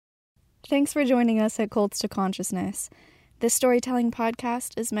Thanks for joining us at Cults to Consciousness. This storytelling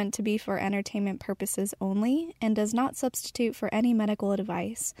podcast is meant to be for entertainment purposes only and does not substitute for any medical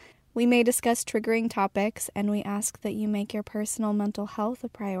advice. We may discuss triggering topics, and we ask that you make your personal mental health a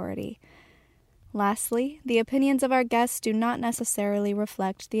priority. Lastly, the opinions of our guests do not necessarily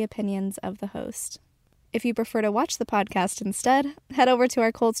reflect the opinions of the host. If you prefer to watch the podcast instead, head over to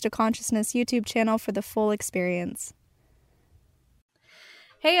our Cults to Consciousness YouTube channel for the full experience.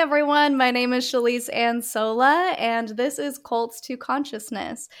 Hey everyone, my name is Shalise Ansola, and this is Cults to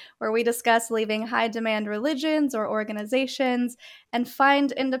Consciousness, where we discuss leaving high-demand religions or organizations and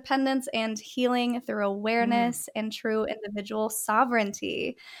find independence and healing through awareness and true individual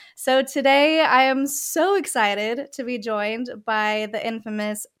sovereignty. So today I am so excited to be joined by the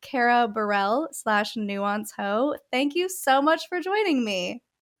infamous Kara Burrell / NuanceHoe. Thank you so much for joining me.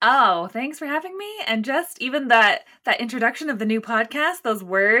 Oh, thanks for having me. And just even that introduction of the new podcast, those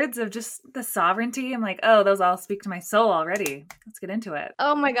words of just the sovereignty, I'm like, oh, those all speak to my soul already. Let's get into it.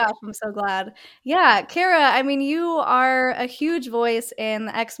 Oh my gosh, I'm so glad. Yeah, Kara, I mean, you are a huge voice in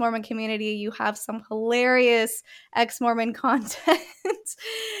the ExMormon community. You have some hilarious ExMormon content.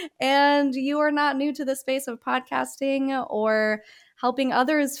 And you are not new to the space of podcasting or helping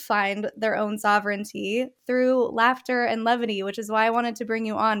others find their own sovereignty through laughter and levity, which is why I wanted to bring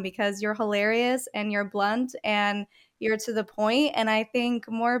you on, because you're hilarious and you're blunt and you're to the point, and I think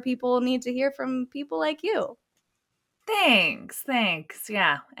more people need to hear from people like you. Thanks.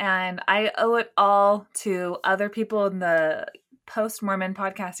 Yeah. And I owe it all to other people in the post-Mormon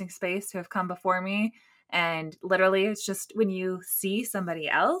podcasting space who have come before me. And literally, it's just when you see somebody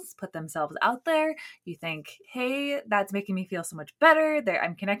else put themselves out there, you think, hey, that's making me feel so much better.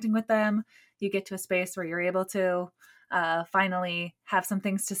 I'm connecting with them. You get to a space where you're able to finally have some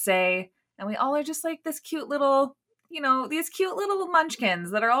things to say. And we all are just like this cute little, these cute little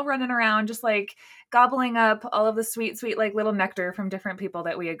munchkins that are all running around, just like gobbling up all of the sweet, like little nectar from different people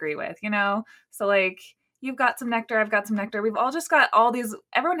that we agree with, So like, you've got some nectar, I've got some nectar. We've all just got all these,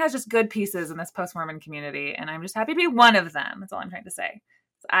 everyone has just good pieces in this post-Mormon community. And I'm just happy to be one of them. That's all I'm trying to say.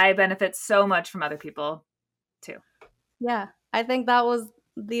 I benefit so much from other people too. Yeah, I think that was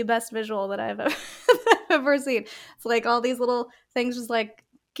the best visual that I've ever seen. It's like all these little things just like,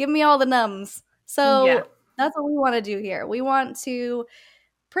 give me all the nums. So That's what we want to do here. We want to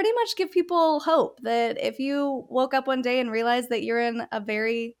pretty much give people hope that if you woke up one day and realized that you're in a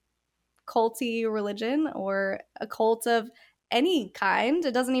very culty religion or a cult of any kind,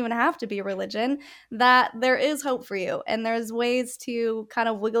 it doesn't even have to be a religion, that there is hope for you. And there's ways to kind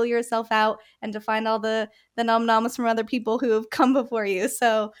of wiggle yourself out and to find all the num-nums from other people who have come before you.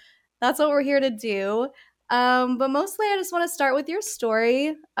 So that's what we're here to do. But mostly I just want to start with your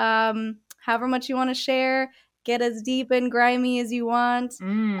story. However much you want to share, get as deep and grimy as you want.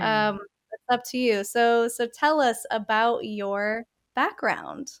 It's up to you. So tell us about your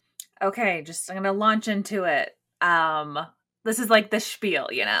background. Okay, I'm going to launch into it. This is like the spiel,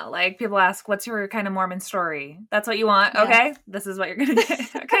 like people ask, what's your kind of Mormon story? That's what you want. Yeah. Okay. This is what you're going to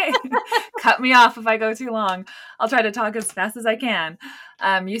get. Okay. Cut me off if I go too long. I'll try to talk as fast as I can.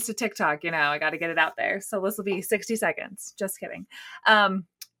 I'm used to TikTok, I got to get it out there. So this will be 60 seconds. Just kidding.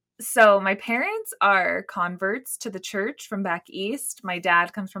 So my parents are converts to the church from back east. My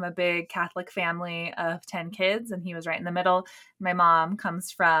dad comes from a big Catholic family of 10 kids, and he was right in the middle. My mom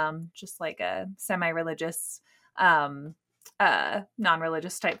comes from just like a semi-religious,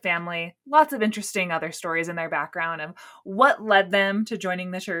 non-religious type family. Lots of interesting other stories in their background of what led them to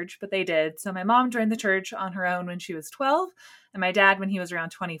joining the church, but they did. So my mom joined the church on her own when she was 12, and my dad when he was around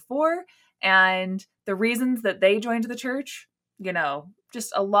 24. And the reasons that they joined the church,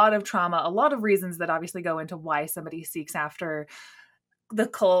 just a lot of trauma, a lot of reasons that obviously go into why somebody seeks after the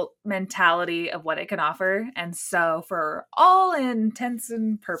cult mentality of what it can offer. And so for all intents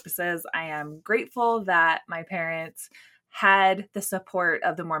and purposes, I am grateful that my parents had the support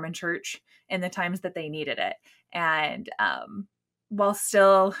of the Mormon church in the times that they needed it. And while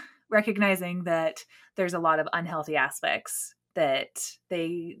still recognizing that there's a lot of unhealthy aspects that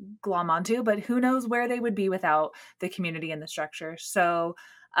they glom onto, but who knows where they would be without the community and the structure. So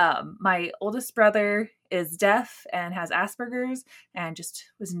my oldest brother is deaf and has Asperger's and just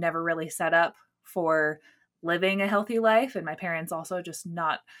was never really set up for living a healthy life. And my parents also just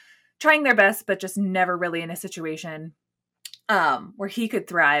not trying their best, but just never really in a situation where he could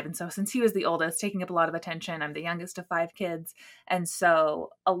thrive. And so since he was the oldest, taking up a lot of attention, I'm the youngest of 5 kids. And so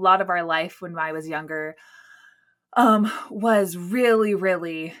a lot of our life when I was younger was really,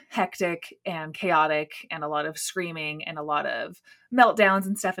 really hectic and chaotic, and a lot of screaming and a lot of meltdowns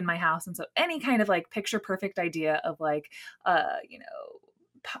and stuff in my house. And so any kind of like picture perfect idea of like,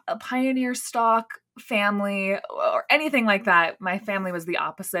 a pioneer stock family or anything like that. My family was the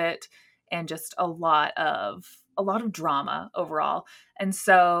opposite, and just a lot of drama overall. And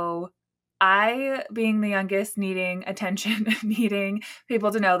so I, being the youngest, needing attention, needing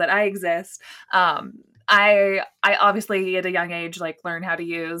people to know that I exist, I obviously at a young age learned how to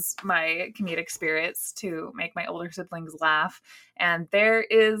use my comedic spirits to make my older siblings laugh. And there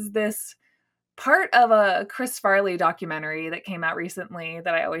is this part of a Chris Farley documentary that came out recently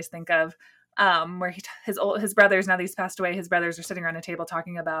that I always think of, where his brothers, now that he's passed away, his brothers are sitting around a table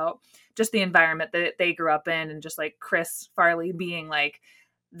talking about just the environment that they grew up in, and just Chris Farley being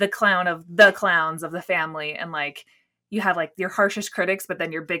the clown of the clowns of the family, and you have your harshest critics, but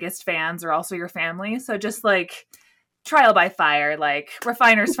then your biggest fans are also your family. So just trial by fire,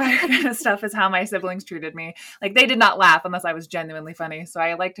 refiner's fire kind of stuff is how my siblings treated me. They did not laugh unless I was genuinely funny. So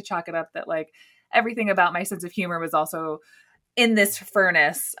I like to chalk it up that everything about my sense of humor was also in this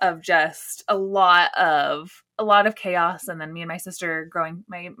furnace of just a lot of chaos. And then me and my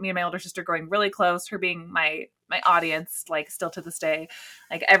older sister growing really close, her being my audience, still to this day.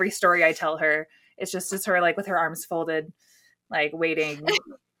 Every story I tell her, it's her with her arms folded, waiting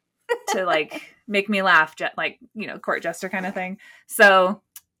to make me laugh, court jester kind of thing. So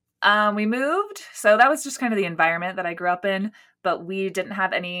we moved. So that was just kind of the environment that I grew up in, but we didn't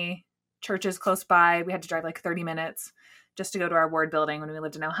have any churches close by. We had to drive 30 minutes just to go to our ward building when we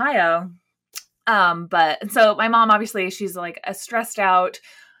lived in Ohio. But so my mom, obviously, she's a stressed out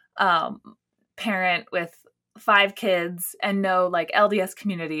parent with 5 kids and no LDS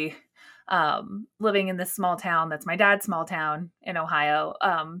community, living in this small town that's my dad's small town in Ohio,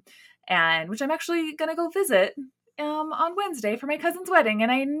 and which I'm actually gonna go visit on Wednesday for my cousin's wedding, and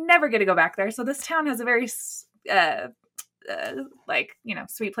I never get to go back there. So this town has a very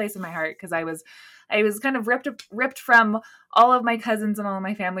sweet place in my heart, because I was kind of ripped from all of my cousins and all of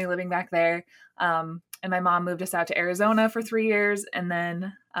my family living back there. And my mom moved us out to Arizona for 3 years, and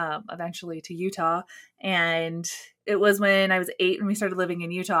then eventually to Utah. And it was when I was 8 and we started living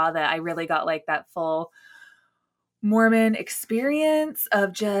in Utah that I really got that full Mormon experience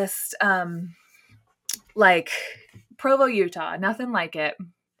of just Provo, Utah, nothing like it.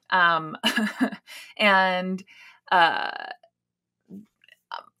 And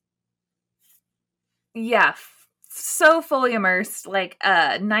yeah, so fully immersed,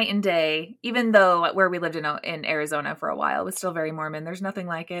 night and day, even though where we lived in Arizona for a while was still very Mormon. There's nothing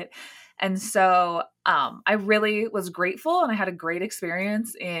like it. And so I really was grateful, and I had a great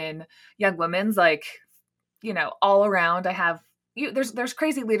experience in Young Women's, all around. I have, there's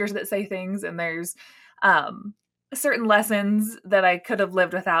crazy leaders that say things, and there's certain lessons that I could have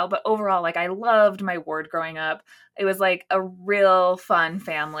lived without, but overall, I loved my ward growing up. It was a real fun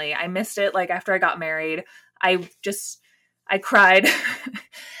family. I missed it. After I got married, I cried.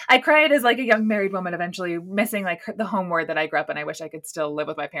 I cried as a young married woman, eventually missing the home ward that I grew up in. I wish I could still live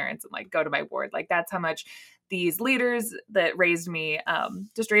with my parents and go to my ward. That's how much these leaders that raised me,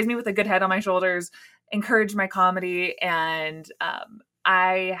 just raised me with a good head on my shoulders, encouraged my comedy, and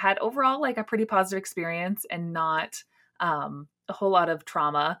I had overall a pretty positive experience, and not a whole lot of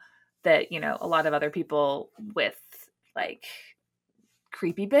trauma that, a lot of other people with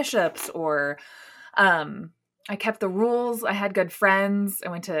creepy bishops, or I kept the rules. I had good friends. I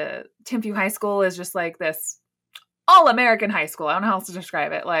went to Timpview High School, is just this all-American high school. I don't know how else to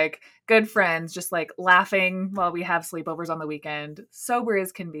describe it. Good friends, just laughing while we have sleepovers on the weekend, sober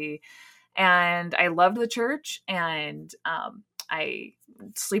as can be. And I loved the church, and I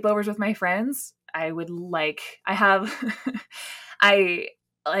sleepovers with my friends. I would I have, I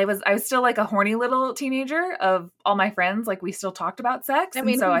was still a horny little teenager of all my friends. We still talked about sex. I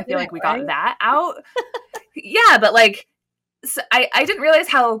mean, and so I feel we got that out. Yeah. But so I didn't realize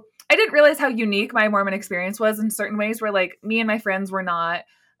how unique my Mormon experience was in certain ways, where me and my friends were not,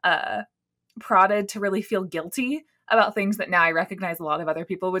 prodded to really feel guilty about things that now I recognize a lot of other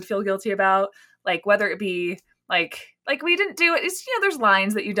people would feel guilty about. Whether it be we didn't do it. It's, there's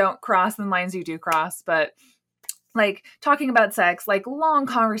lines that you don't cross and lines you do cross, but talking about sex, long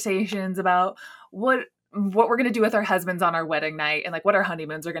conversations about what we're going to do with our husbands on our wedding night, and what our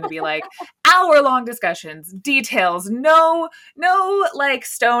honeymoons are going to be hour-long discussions, details, no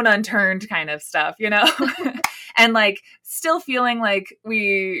stone unturned kind of stuff, and still feeling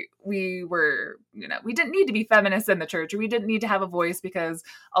we were, we didn't need to be feminists in the church, or we didn't need to have a voice, because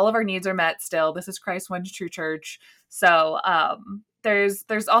all of our needs are met still. This is Christ's one true church. So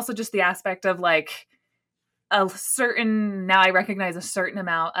there's also just the aspect of now I recognize a certain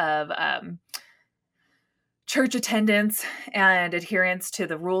amount of church attendance and adherence to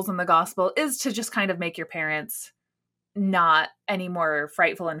the rules in the gospel is to just kind of make your parents not any more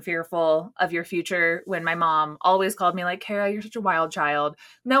frightful and fearful of your future when my mom always called me like, Kara, you're such a wild child,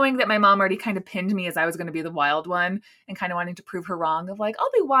 knowing that my mom already kind of pinned me as I was going to be the wild one and kind of wanting to prove her wrong of like,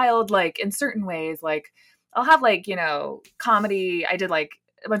 I'll be wild, like in certain ways, like I'll have like, you know, comedy. I did like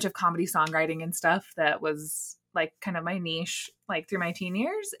a bunch of comedy songwriting and stuff that was like kind of my niche, like through my teen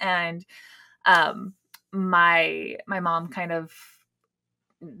years. And my mom kind of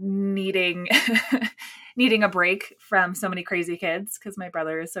needing needing a break from so many crazy kids because my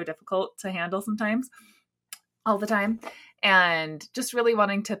brother is so difficult to handle sometimes, all the time, and just really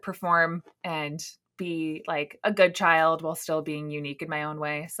wanting to perform and be like a good child while still being unique in my own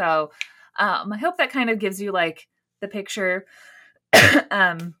way. So I hope that kind of gives you like the picture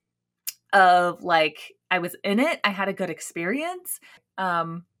of like I was in it. I had a good experience.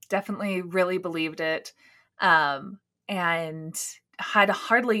 Definitely really believed it. And had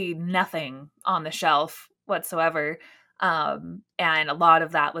hardly nothing on the shelf whatsoever. And a lot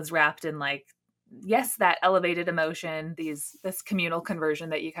of that was wrapped in like, yes, that elevated emotion, this communal conversion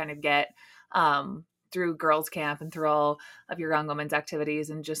that you kind of get through girls camp and through all of your young women's activities,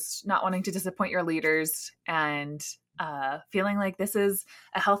 and just not wanting to disappoint your leaders, and feeling like this is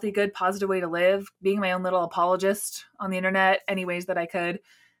a healthy, good, positive way to live, being my own little apologist on the internet any ways that I could.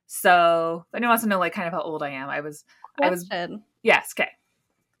 So if anyone wants to know like kind of how old I am, I was yes, okay.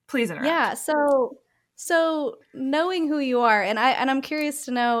 Please interrupt. Yeah, so knowing who you are, and I'm curious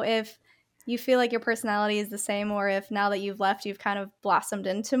to know if you feel like your personality is the same, or if now that you've left, you've kind of blossomed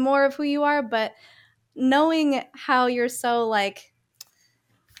into more of who you are. But knowing how you're so like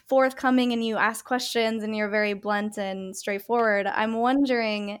forthcoming and you ask questions and you're very blunt and straightforward, I'm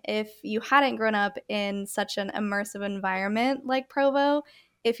wondering if you hadn't grown up in such an immersive environment like Provo,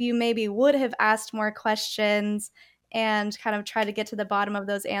 if you maybe would have asked more questions and kind of try to get to the bottom of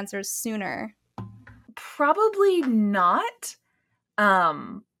those answers sooner. Probably not.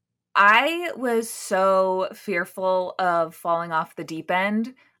 I was so fearful of falling off the deep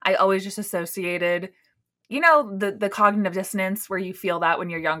end. I always just associated, you know, the cognitive dissonance where you feel that when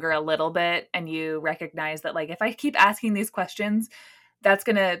you're younger a little bit, and you recognize that like if I keep asking these questions, that's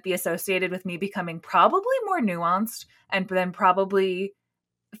going to be associated with me becoming probably more nuanced, and then probably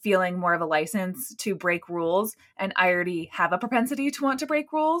feeling more of a license to break rules. And I already have a propensity to want to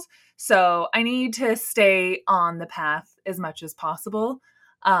break rules. So I need to stay on the path as much as possible.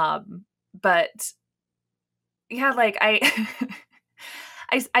 But yeah, like I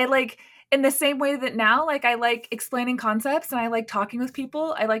like, in the same way that now, like I like explaining concepts and I like talking with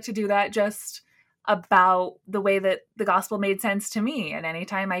people, I like to do that just about the way that the gospel made sense to me. And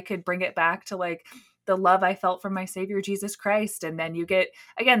anytime I could bring it back to like the love I felt from my Savior, Jesus Christ. And then you get,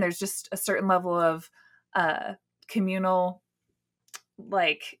 again, there's just a certain level of communal,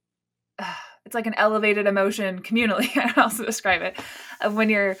 like, it's like an elevated emotion communally. I don't know how else to describe it.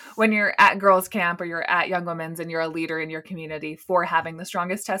 When you're at girls camp or you're at Young Women's and you're a leader in your community for having the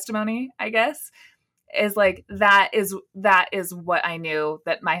strongest testimony, I guess, is like, that is what I knew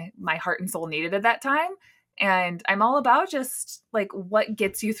that my heart and soul needed at that time. And I'm all about just like what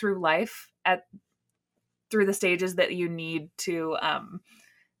gets you through life through the stages that you need to,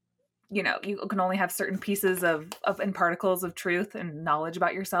 you know, you can only have certain pieces of and particles of truth and knowledge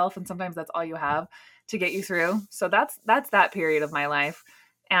about yourself. And sometimes that's all you have to get you through. So that's that period of my life.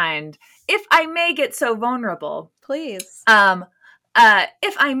 And if I may get so vulnerable, please,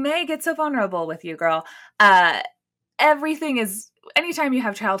 if I may get so vulnerable with you, girl, everything is, anytime you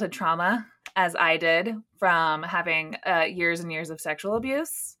have childhood trauma, as I did from having years and years of sexual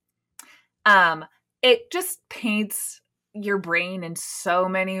abuse, it just paints your brain in so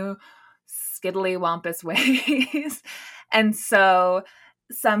many skiddly wampus ways. And so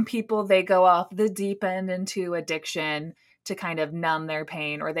some people, they go off the deep end into addiction to kind of numb their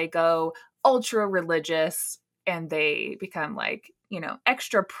pain, or they go ultra religious and they become like, you know,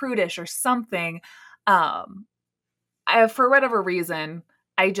 extra prudish or something. For whatever reason,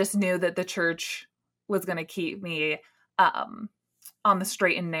 I just knew that the church was going to keep me on the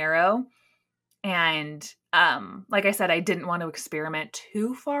straight and narrow. And like I said, I didn't want to experiment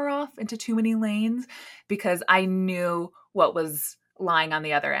too far off into too many lanes because I knew what was lying on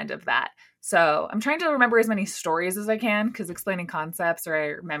the other end of that. So I'm trying to remember as many stories as I can, because explaining concepts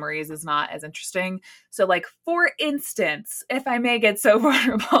or memories is not as interesting. So like, for instance, if I may get so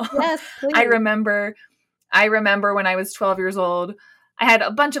vulnerable, yes, please. I remember when I was 12 years old, I had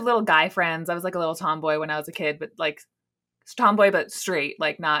a bunch of little guy friends. I was like a little tomboy when I was a kid, but like tomboy, but straight,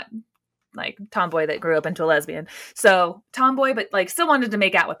 like not like tomboy that grew up into a lesbian. So tomboy, but like still wanted to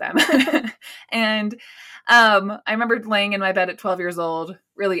make out with them. And I remember laying in my bed at 12 years old,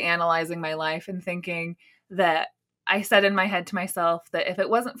 really analyzing my life and thinking that I said in my head to myself that if it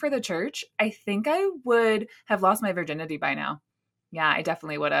wasn't for the church, I think I would have lost my virginity by now. Yeah, I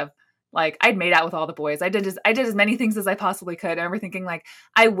definitely would have. Like, I'd made out with all the boys. I did as many things as I possibly could. I remember thinking, like,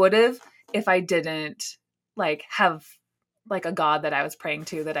 I would have if I didn't, like, have, like, a God that I was praying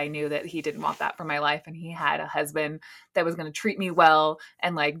to, that I knew that he didn't want that for my life, and he had a husband that was going to treat me well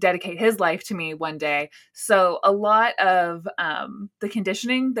and, like, dedicate his life to me one day. So a lot of the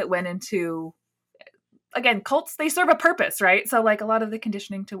conditioning that went into, again, cults, they serve a purpose, right? So, like, a lot of the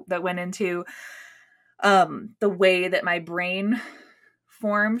conditioning that went into the way that my brain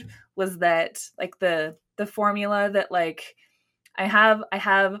formed was that, like, the formula that, like, I have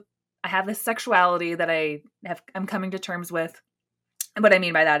this sexuality that I'm coming to terms with. And what I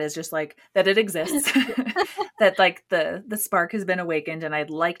mean by that is just, like, that it exists, that, like, the spark has been awakened, and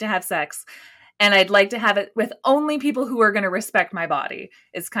I'd like to have sex, and I'd like to have it with only people who are going to respect my body.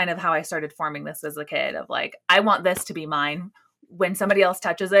 Is kind of how I started forming this as a kid, of, like, I want this to be mine. When somebody else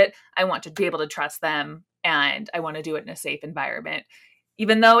touches it, I want to be able to trust them, and I want to do it in a safe environment.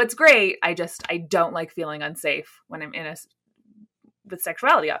 Even though it's great, I don't like feeling unsafe when I'm with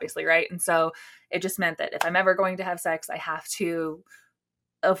sexuality, obviously, right? And so it just meant that if I'm ever going to have sex, I have to,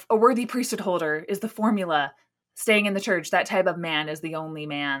 a worthy priesthood holder is the formula. Staying in the church, that type of man is the only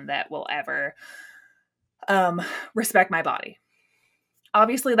man that will ever respect my body.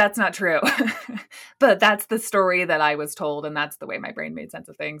 Obviously, that's not true, but that's the story that I was told, and that's the way my brain made sense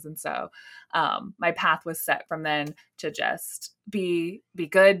of things. And so my path was set from then to just be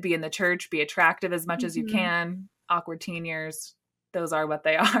good, be in the church, be attractive as much as you can. Awkward teen years, those are what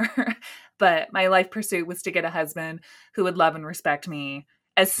they are. But my life pursuit was to get a husband who would love and respect me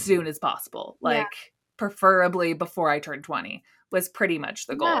as soon as possible, like preferably before I turned 20 was pretty much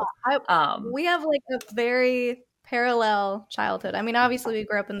the goal. We have, like, a very parallel childhood. I mean, obviously we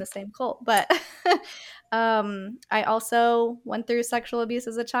grew up in the same cult, but I also went through sexual abuse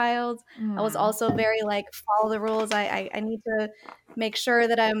as a child. I was also very, like, follow the rules. I need to make sure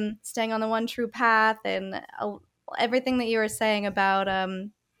that I'm staying on the one true path, and everything that you were saying about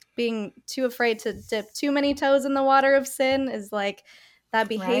being too afraid to dip too many toes in the water of sin is, like, that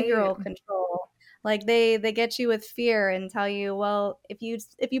behavioral control. Like, they get you with fear and tell you, well, if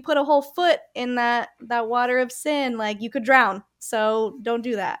you put a whole foot in that water of sin, like, you could drown. So don't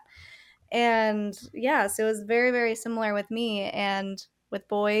do that. And yeah, so it was very, very similar with me and with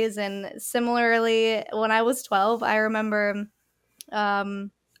boys. And similarly, when I was 12, I remember I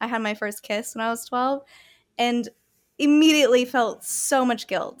had my first kiss when I was 12, and immediately felt so much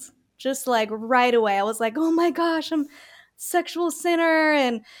guilt. Just, like, right away. I was like, oh my gosh, I'm a sexual sinner.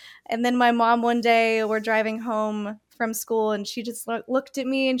 And then my mom, one day, we're driving home from school, and she just looked at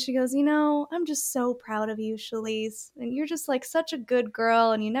me and she goes, I'm just so proud of you, Shalise. And you're just, like, such a good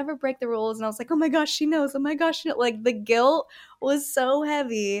girl, and you never break the rules. And I was like, oh my gosh, she knows. Oh my gosh. Like, the guilt was so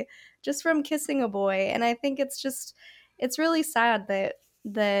heavy just from kissing a boy. And I think it's really sad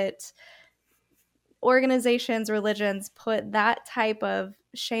that organizations, religions put that type of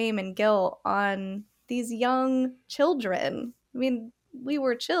shame and guilt on these young children. I mean, we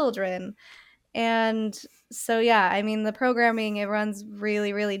were children. And so, yeah, I mean, the programming, it runs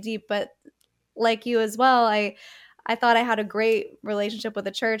really, really deep. But like you as well, I thought I had a great relationship with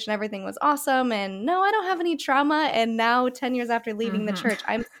the church and everything was awesome. And no, I don't have any trauma. And now, 10 years after leaving the church,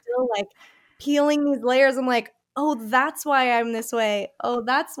 I'm still, like, peeling these layers. I'm like, oh, that's why I'm this way. Oh,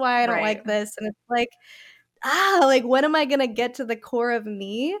 that's why I don't like this. And it's like, like, when am I going to get to the core of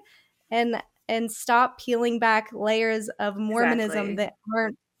me and stop peeling back layers of Mormonism that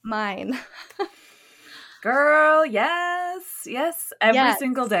aren't mine? Girl, yes, every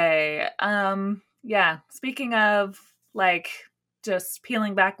single day. Yeah, speaking of, like, just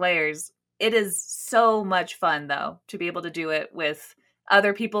peeling back layers, it is so much fun, though, to be able to do it with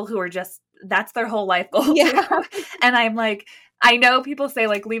other people who are just, that's their whole life goal too. And I'm like, I know people say,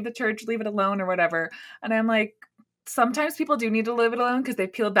 like, leave the church, leave it alone or whatever. And I'm like, sometimes people do need to leave it alone because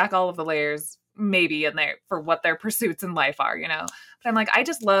they've peeled back all of the layers, maybe, in there for what their pursuits in life are, But I'm like, I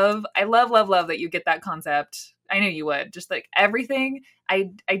love that you get that concept. I knew you would. Just, like, everything.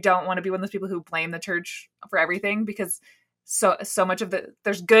 I don't want to be one of those people who blame the church for everything, because so much of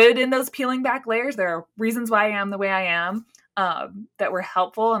there's good in those peeling back layers. There are reasons why I am the way I am that were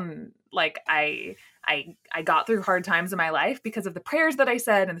helpful, and, like, I got through hard times in my life because of the prayers that I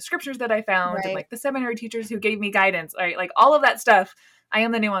said and the scriptures that I found, and, like, the seminary teachers who gave me guidance, right? Like, all of that stuff. I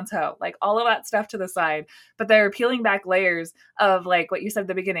am the NuanceHoe, like, all of that stuff to the side, but they're peeling back layers of, like, what you said at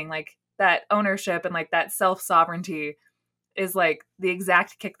the beginning, like, that ownership and, like, that self-sovereignty is, like, the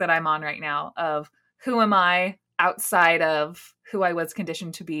exact kick that I'm on right now of who am I outside of who I was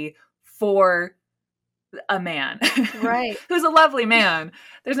conditioned to be for a man Right. who's a lovely man.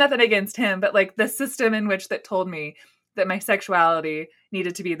 There's nothing against him, but like the system in which that told me that my sexuality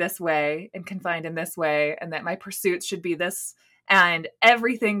needed to be this way and confined in this way, and that my pursuits should be this, and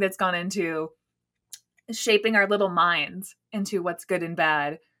everything that's gone into shaping our little minds into what's good and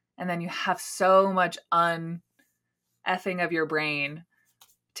bad. And then you have so much effing of your brain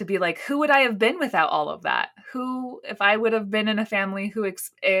to be like, who would I have been without all of that? Who, if I would have been in a family who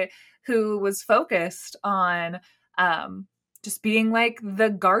was focused on just being like the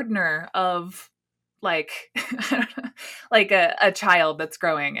gardener of like, I don't know, like a child that's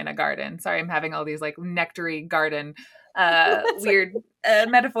growing in a garden. Sorry, I'm having all these like nectary garden weird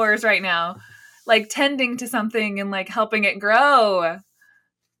metaphors right now. Like tending to something and like helping it grow.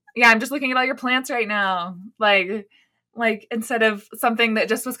 Yeah, I'm just looking at all your plants right now. Like instead of something that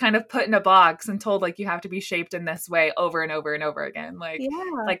just was kind of put in a box and told like you have to be shaped in this way over and over and over again. Like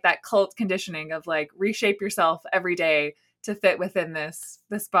like that cult conditioning of like reshape yourself every day to fit within this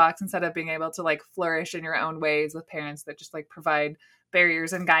box, instead of being able to like flourish in your own ways with parents that just like provide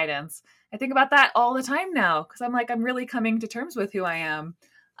barriers and guidance. I think about that all the time now, because I'm like, I'm really coming to terms with who I am,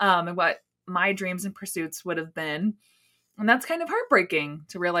 and what my dreams and pursuits would have been. And that's kind of heartbreaking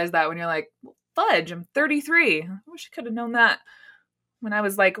to realize that when you're like, well, fudge, I'm 33. I wish I could have known that when I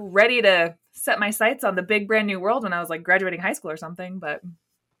was like ready to set my sights on the big brand new world when I was like graduating high school or something. But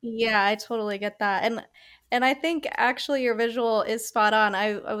yeah, I totally get that. And I think actually your visual is spot on.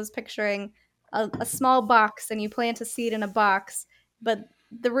 I was picturing a small box and you plant a seed in a box, but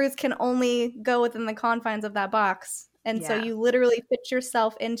the roots can only go within the confines of that box. And so you literally fit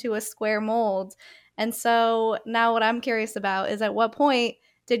yourself into a square mold. And so now what I'm curious about is, at what point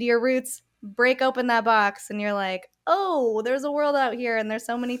did your roots break open that box and you're like, oh, there's a world out here and there's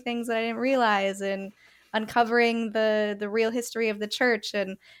so many things that I didn't realize, and uncovering the real history of the church.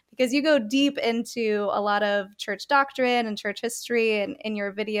 And because you go deep into a lot of church doctrine and church history and in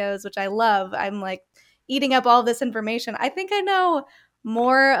your videos, which I love. I'm like eating up all this information. I think I know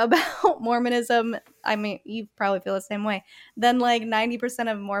more about Mormonism, I mean, you probably feel the same way, than like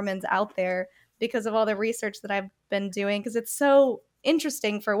 90% of Mormons out there, because of all the research that I've been doing, because it's so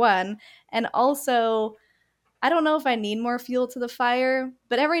interesting, for one. And also, I don't know if I need more fuel to the fire,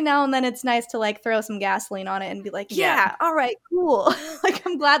 but every now and then it's nice to like throw some gasoline on it and be like, yeah. All right, cool. Like,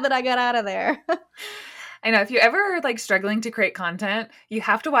 I'm glad that I got out of there. I know, if you ever like struggling to create content, you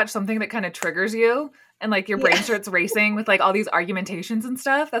have to watch something that kind of triggers you, and like your brain starts racing with like all these argumentations and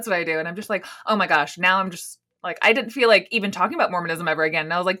stuff. That's what I do. And I'm just like, oh my gosh, now I'm just like, I didn't feel like even talking about Mormonism ever again.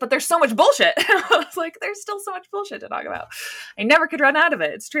 And I was like, but there's so much bullshit. I was like, there's still so much bullshit to talk about. I never could run out of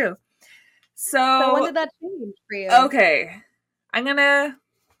it. It's true. So when did that change for you? Okay. I'm gonna,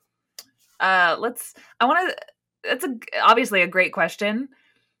 it's obviously a great question,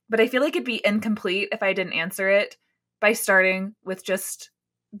 but I feel like it'd be incomplete if I didn't answer it by starting with just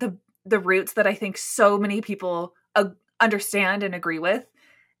the roots that I think so many people understand and agree with.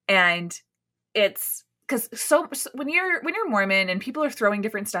 And it's because so when you're Mormon and people are throwing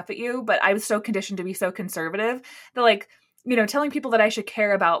different stuff at you, but I was so conditioned to be so conservative that like, you know, telling people that I should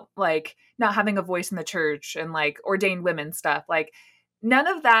care about like not having a voice in the church and like ordained women stuff, like none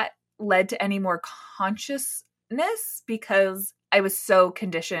of that led to any more consciousness, because I was so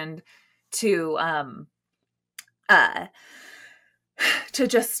conditioned to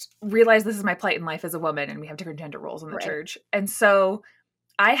just realize this is my plight in life as a woman, and we have different gender roles in the church. And so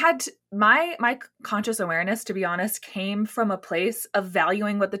I had my conscious awareness, to be honest, came from a place of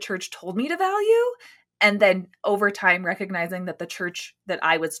valuing what the church told me to value, and then over time recognizing that the church that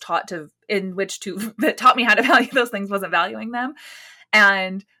I was taught that taught me how to value those things wasn't valuing them.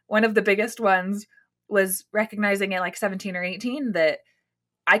 And one of the biggest ones was recognizing at like 17 or 18 that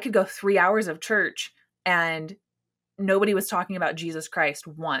I could go 3 hours of church and nobody was talking about Jesus Christ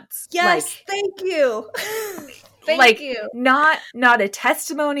once. Yes, like, thank you. Thank you. Not a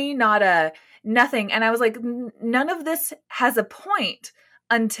testimony, not a nothing. And I was like, none of this has a point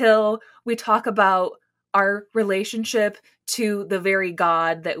until we talk about our relationship to the very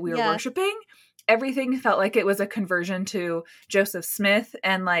God that we were worshiping. Everything felt like it was a conversion to Joseph Smith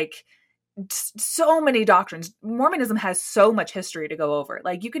and like so many doctrines. Mormonism has so much history to go over.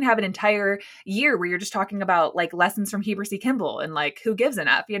 Like you can have an entire year where you're just talking about like lessons from Heber C. Kimball and like who gives an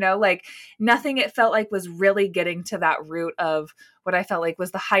F, you know, like nothing it felt like was really getting to that root of what I felt like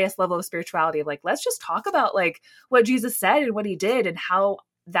was the highest level of spirituality of like, let's just talk about like what Jesus said and what he did and how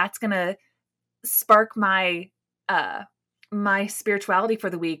that's going to spark my spirituality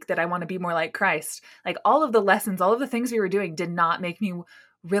for the week, that I want to be more like Christ. Like all of the lessons, all of the things we were doing did not make me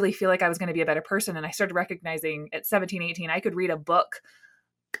really feel like I was going to be a better person. And I started recognizing at 17, 18, I could read a book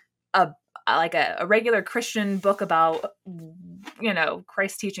like a regular Christian book about,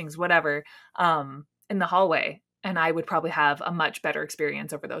 Christ's teachings, whatever, in the hallway. And I would probably have a much better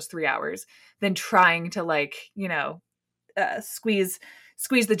experience over those 3 hours than trying to squeeze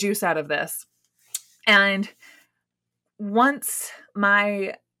the juice out of this. And once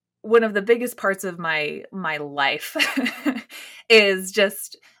one of the biggest parts of my life is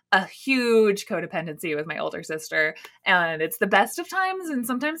just a huge codependency with my older sister, and it's the best of times and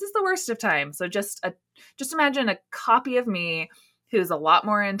sometimes it's the worst of times. So just imagine a copy of me who's a lot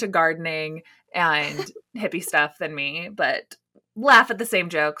more into gardening and hippie stuff than me, but laugh at the same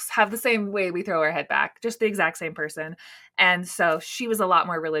jokes, have the same way we throw our head back, just the exact same person. And so she was a lot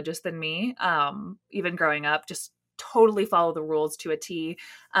more religious than me, even growing up, just totally follow the rules to a T,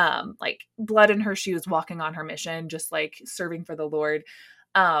 like blood in her shoes, walking on her mission, just like serving for the Lord.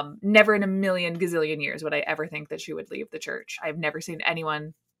 Never in a million gazillion years would I ever think that she would leave the church. I've never seen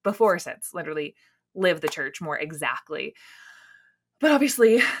anyone before or since literally live the church more exactly. But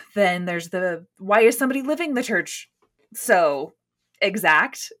obviously then there's why is somebody living the church so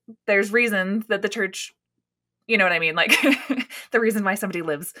exact? There's reasons that the church, you know what I mean? Like the reason why somebody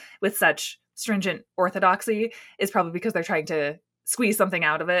lives with such stringent orthodoxy is probably because they're trying to squeeze something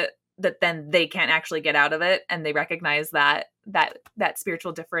out of it that then they can't actually get out of it. And they recognize that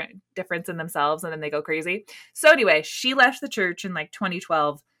spiritual difference in themselves, and then they go crazy. So anyway, she left the church in like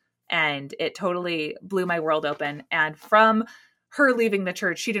 2012, and it totally blew my world open. And from her leaving the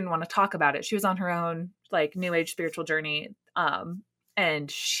church, she didn't want to talk about it. She was on her own like new age spiritual journey.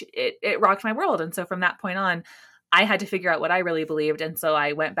 And it rocked my world. And so from that point on, I had to figure out what I really believed. And so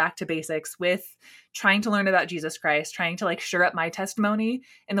I went back to basics with trying to learn about Jesus Christ, trying to like shore up my testimony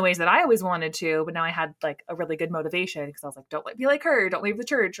in the ways that I always wanted to. But now I had like a really good motivation, because I was like, don't be like her, don't leave the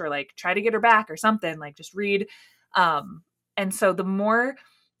church, or like try to get her back or something, like just read. And so the more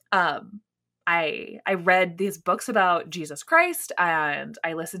I read these books about Jesus Christ, and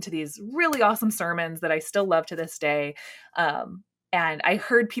I listened to these really awesome sermons that I still love to this day. And I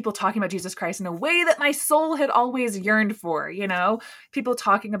heard people talking about Jesus Christ in a way that my soul had always yearned for, people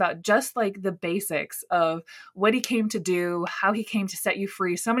talking about just like the basics of what he came to do, how he came to set you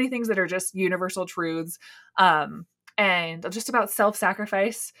free, so many things that are just universal truths, and just about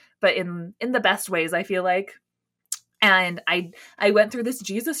self-sacrifice, but in the best ways, I feel like. And I went through this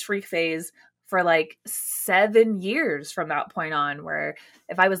Jesus freak phase for like 7 years from that point on, where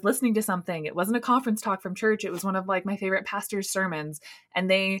if I was listening to something, it wasn't a conference talk from church, it was one of like my favorite pastor's sermons. And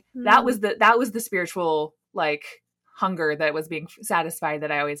that was the spiritual like hunger that was being satisfied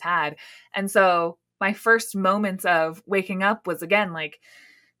that I always had. And so my first moments of waking up was again, like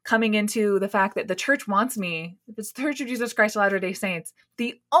coming into the fact that the church wants me. If it's the Church of Jesus Christ of Latter-day Saints,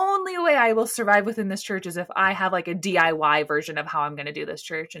 the only way I will survive within this church is if I have like a DIY version of how I'm going to do this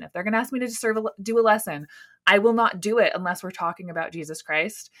church. And if they're going to ask me to do a lesson, I will not do it unless we're talking about Jesus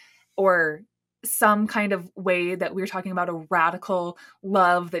Christ, or some kind of way that we're talking about a radical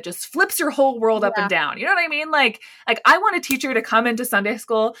love that just flips your whole world up and down. You know what I mean? Like I want a teacher to come into Sunday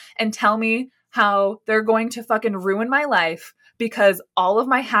school and tell me how they're going to fucking ruin my life because all of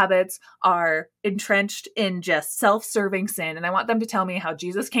my habits are entrenched in just self-serving sin. And I want them to tell me how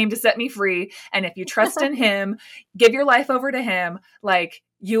Jesus came to set me free. And if you trust in him, give your life over to him, like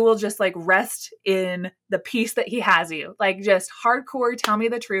you will just like rest in the peace that he has you. Like just hardcore tell me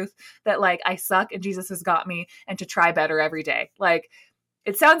the truth that like I suck and Jesus has got me, and to try better every day. Like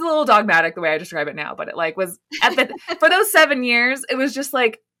it sounds a little dogmatic the way I describe it now, but it like was for those 7 years, it was just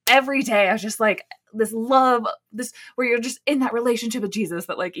like every day I was just like, this love, this where you're just in that relationship with Jesus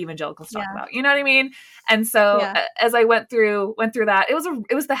that like evangelicals talk about, you know what I mean? And so as I went through that,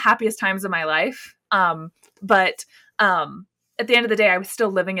 it was the happiest times of my life. But at the end of the day, I was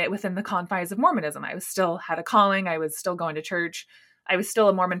still living it within the confines of Mormonism. I was still had a calling. I was still going to church. I was still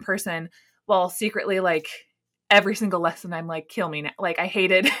a Mormon person, while secretly like every single lesson I'm like, kill me now. Like I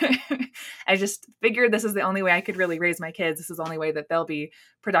hated, I just figured this is the only way I could really raise my kids. This is the only way that they'll be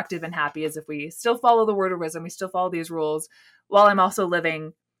productive and happy, is if we still follow the word of wisdom. We still follow these rules, while I'm also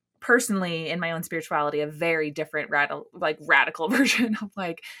living personally in my own spirituality, a very different radical version of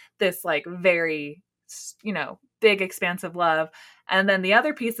like this, like very, big expansive love. And then the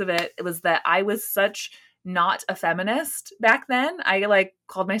other piece of it was that I was such not a feminist back then. I like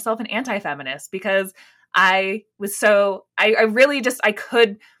called myself an anti-feminist because I was so, I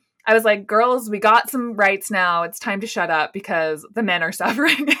was like, girls, we got some rights now. It's time to shut up because the men are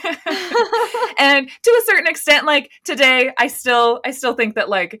suffering. And to a certain extent, like today, I still think that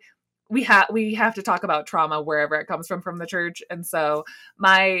like we have to talk about trauma wherever it comes from the church. And so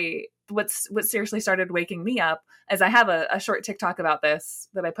what seriously started waking me up is I have a short TikTok about this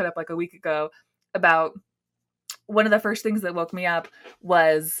that I put up like a week ago about one of the first things that woke me up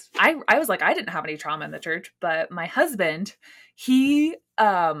was I was like, I didn't have any trauma in the church, but my husband,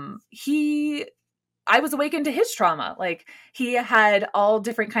 I was awakened to his trauma. Like he had all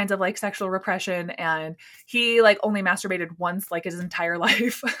different kinds of like sexual repression, and he like only masturbated once like his entire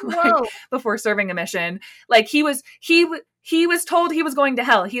life, like before serving a mission. Like he was told he was going to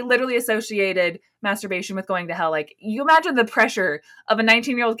hell. He literally associated masturbation with going to hell. Like you imagine the pressure of a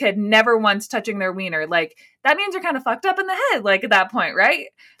 19-year-old kid never once touching their wiener. Like that means you're kind of fucked up in the head, like at that point, right?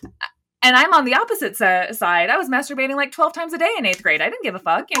 And I'm on the opposite side. I was masturbating like 12 times a day in 8th grade. I didn't give a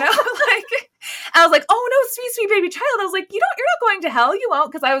fuck, like I was like, oh no, sweet, sweet baby child. I was like, you're not going to hell. You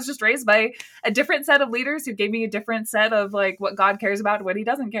won't. Cause I was just raised by a different set of leaders who gave me a different set of like what God cares about, what he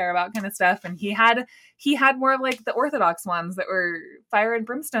doesn't care about kind of stuff. And he had more of like the orthodox ones that were fire and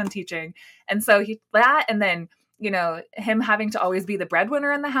brimstone teaching. And so and then, him having to always be the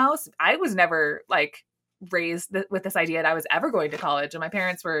breadwinner in the house. I was never like raised with this idea that I was ever going to college. And my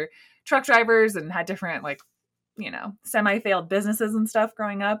parents were truck drivers and had different like, semi-failed businesses and stuff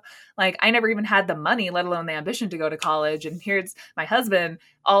growing up. Like I never even had the money, let alone the ambition to go to college. And here's my husband,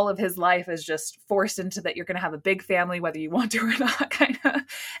 all of his life is just forced into that you're going to have a big family, whether you want to or not, kind of.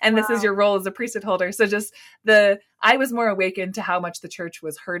 And This is your role as a priesthood holder. So just I was more awakened to how much the church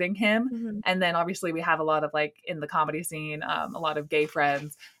was hurting him. Mm-hmm. And then obviously we have a lot of like in the comedy scene, a lot of gay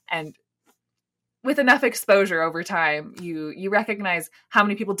friends, and with enough exposure over time, you recognize how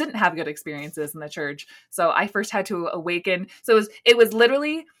many people didn't have good experiences in the church. So I first had to awaken. So it was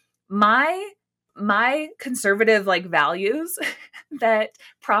literally my conservative like values that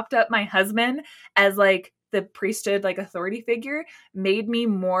propped up my husband as like the priesthood, like authority figure, made me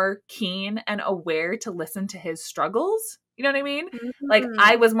more keen and aware to listen to his struggles. You know what I mean? Mm-hmm. Like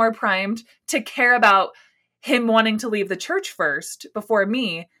I was more primed to care about him wanting to leave the church first before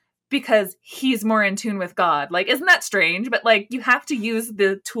me, because he's more in tune with God. Like, isn't that strange? But like, you have to use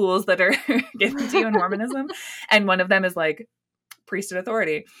the tools that are given to you in Mormonism. And one of them is like priesthood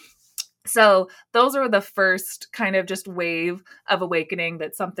authority. So those are the first kind of just wave of awakening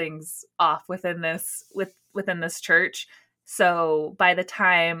that something's off within this church. So by the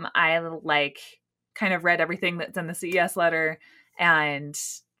time I like kind of read everything that's in the CES letter and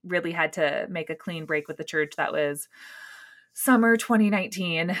really had to make a clean break with the church, that was summer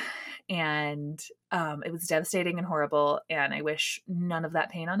 2019, and it was devastating and horrible, and I wish none of that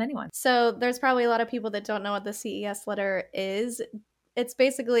pain on anyone. So there's probably a lot of people that don't know what the CES letter is. It's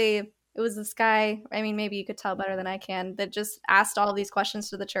basically, it was this guy, I mean, maybe you could tell better than I can, that just asked all these questions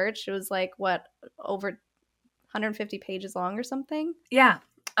to the church. It was like, what, over 150 pages long or something? Yeah.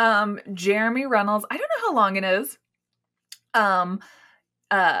 Jeremy Reynolds, I don't know how long it is.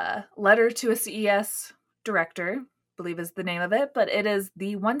 Letter to a CES director, believe is the name of it, but it is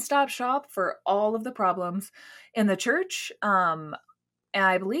the one-stop shop for all of the problems in the church. And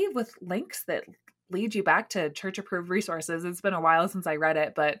I believe with links that lead you back to church-approved resources. It's been a while since I read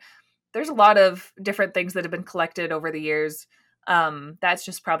it, but there's a lot of different things that have been collected over the years. That's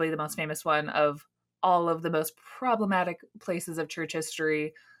just probably the most famous one of all of the most problematic places of church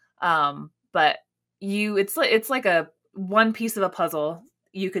history. But it's like a one piece of a puzzle,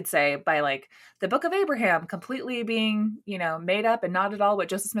 you could say, by like the Book of Abraham completely being, made up and not at all what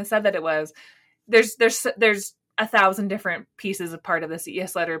Joseph Smith said that it was. There's 1,000 different pieces of part of the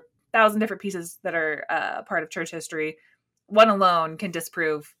CES letter, 1,000 different pieces that are part of church history. One alone can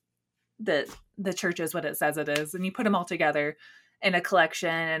disprove that the church is what it says it is. And you put them all together in a collection,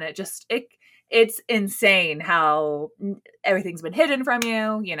 and it's insane how everything's been hidden from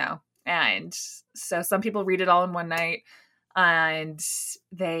you, and so some people read it all in one night and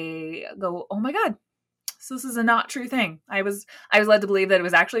they go, oh my God, so this is a not true thing. I was led to believe that it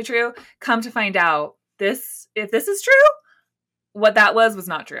was actually true. Come to find out, if this is true, what that was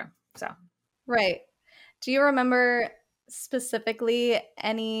not true. So, right. Do you remember specifically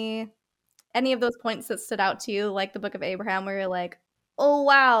any of those points that stood out to you, like the Book of Abraham, where you're like, oh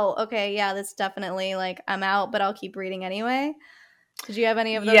wow, okay, yeah, this definitely, like, I'm out, but I'll keep reading anyway? Did you have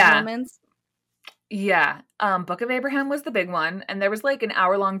any of those moments? Yeah. Book of Abraham was the big one. And there was like an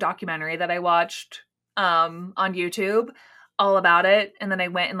hour-long documentary that I watched on YouTube all about it. And then I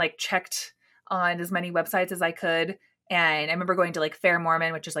went and like checked on as many websites as I could. And I remember going to like Fair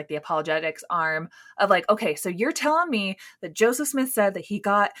Mormon, which is like the apologetics arm of like, okay, so you're telling me that Joseph Smith said that he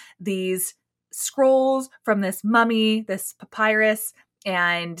got these scrolls from this mummy, this papyrus,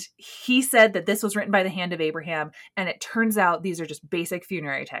 and he said that this was written by the hand of Abraham, and it turns out these are just basic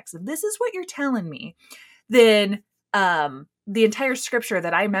funerary texts. If this is what you're telling me, then the entire scripture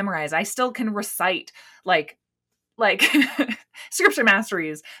that I memorized, I still can recite like scripture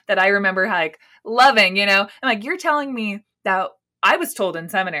masteries that I remember like loving, you know? And like, you're telling me that I was told in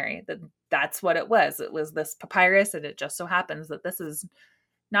seminary that that's what it was. It was this papyrus, and it just so happens that this is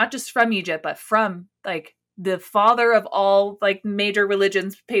not just from Egypt, but from like the father of all like major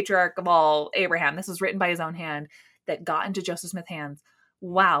religions, patriarch of all, Abraham. This was written by his own hand that got into Joseph Smith's hands.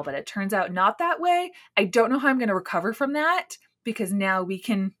 Wow, but it turns out not that way. I don't know how I'm going to recover from that, because now we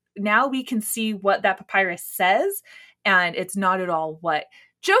can see what that papyrus says, and it's not at all what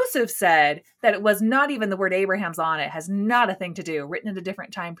Joseph said, that it was not even the word Abraham's on it, has not a thing to do, written in a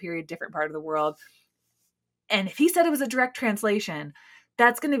different time period, different part of the world. And if he said it was a direct translation,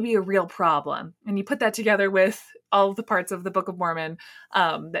 that's going to be a real problem. And you put that together with all of the parts of the Book of Mormon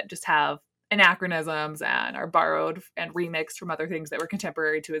that just have anachronisms and are borrowed and remixed from other things that were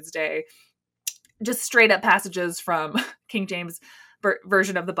contemporary to its day. Just straight up passages from King James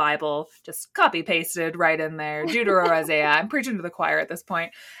version of the Bible, just copy pasted right in there. Deutero Isaiah. I'm preaching to the choir at this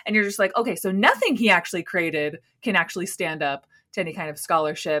point. And you're just like, okay, so nothing he actually created can actually stand up to any kind of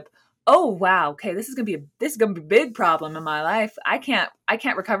scholarship. Oh wow, okay, this is gonna be a big problem in my life. I can't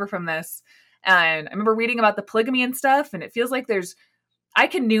recover from this. And I remember reading about the polygamy and stuff, and it feels like I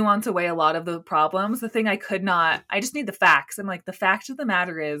can nuance away a lot of the problems. The thing I just need the facts. I'm like, the fact of the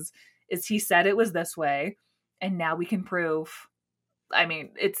matter is he said it was this way, and now we can prove. I mean,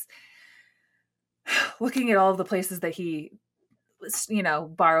 it's looking at all of the places that he, you know,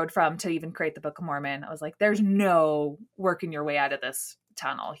 borrowed from to even create the Book of Mormon. I was like, there's no working your way out of this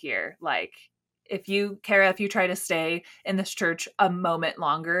tunnel here. Like, if you try to stay in this church a moment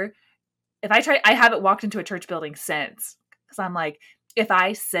longer, I haven't walked into a church building since, because I'm like, if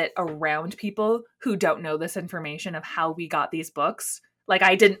I sit around people who don't know this information of how we got these books, like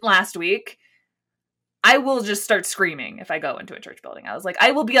I didn't last week, I will just start screaming if I go into a church building. I was like, I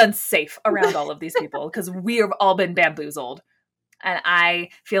will be unsafe around all of these people because we have all been bamboozled. And I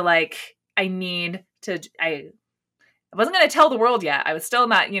feel like I wasn't going to tell the world yet. I was still in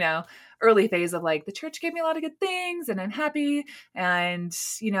that, you know, early phase of like, the church gave me a lot of good things and I'm happy. And,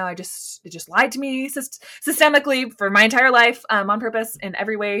 you know, it just lied to me systemically for my entire life, on purpose, in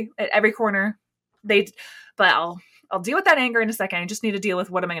every way, at every corner. But I'll deal with that anger in a second. I just need to deal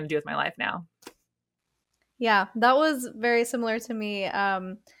with what am I going to do with my life now. Yeah, that was very similar to me.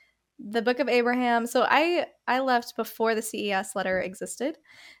 The Book of Abraham. So I left before the CES letter existed.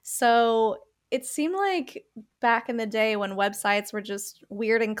 So it seemed like back in the day when websites were just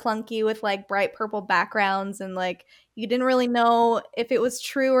weird and clunky with like bright purple backgrounds, and like you didn't really know if it was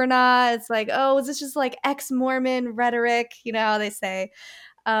true or not. It's like, oh, is this just like ex-Mormon rhetoric? You know how they say.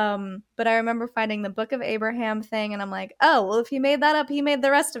 But I remember finding the Book of Abraham thing, and I'm like, oh, well, if he made that up, he made the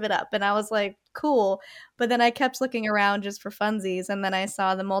rest of it up. And I was like, cool. But then I kept looking around just for funsies, and then I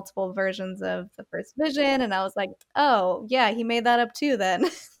saw the multiple versions of the first vision, and I was like, oh, yeah, he made that up too then.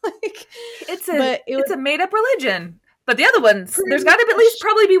 Like, it's a made up religion. But the other ones, there's got to at least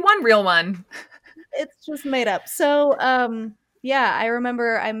probably be one real one. It's just made up. So, yeah, I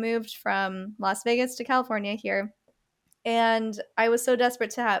remember I moved from Las Vegas to California here. And I was so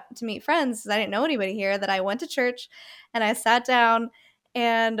desperate to meet friends because I didn't know anybody here that I went to church and I sat down,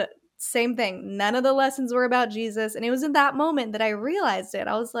 and same thing. None of the lessons were about Jesus. And it was in that moment that I realized it.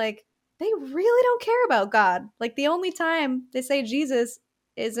 I was like, they really don't care about God. Like, the only time they say Jesus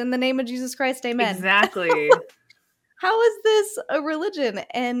is in the name of Jesus Christ. Amen. Exactly. How is this a religion?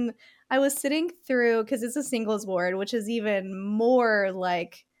 And I was sitting through, because it's a singles ward, which is even more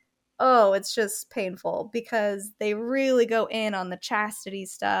like, oh, it's just painful, because they really go in on the chastity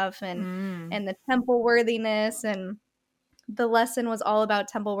stuff and the temple worthiness, and the lesson was all about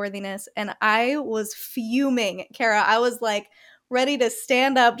temple worthiness. And I was fuming, Kara. I was like ready to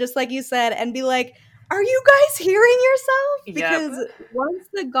stand up, just like you said, and be like, are you guys hearing yourself? Because once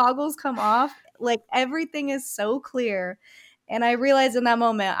the goggles come off, like, everything is so clear. And I realized in that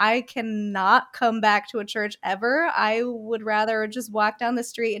moment, I cannot come back to a church ever. I would rather just walk down the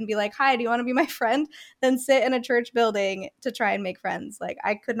street and be like, hi, do you want to be my friend? Than sit in a church building to try and make friends. Like,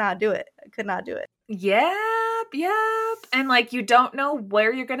 I could not do it. Yep. And like, you don't know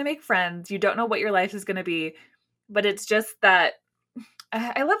where you're going to make friends. You don't know what your life is going to be. But it's just that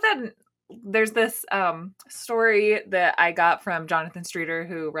I love that there's this story that I got from Jonathan Streeter,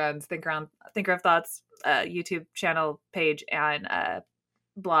 who runs Thinker of Thoughts YouTube channel page and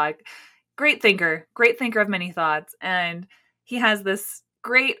blog. Great thinker of many thoughts. And he has this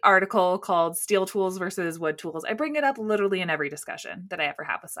great article called Steel Tools versus Wood Tools. I bring it up literally in every discussion that I ever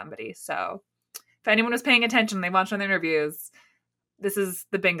have with somebody. So if anyone was paying attention, they watched on the interviews, this is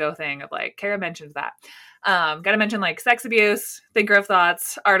the bingo thing of like, Kara mentions that. Gotta mention like sex abuse, thinker of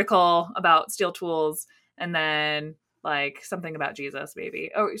thoughts, article about steel tools, and then like something about Jesus,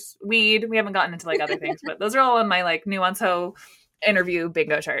 maybe. Oh, weed. We haven't gotten into like other things, but those are all on my like NuanceHoe interview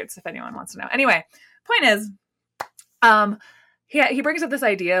bingo charts if anyone wants to know. Anyway, point is, he brings up this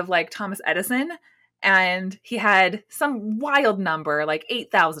idea of like Thomas Edison, and he had some wild number, like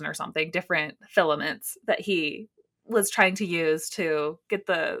 8,000 or something, different filaments that he was trying to use to get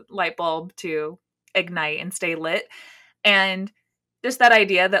the light bulb to ignite and stay lit. And just that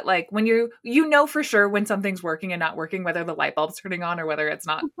idea that like when you know for sure when something's working and not working, whether the light bulb's turning on or whether it's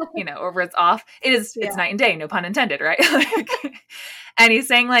not, you know, or it's off, it's night and day, no pun intended, right? Like, and he's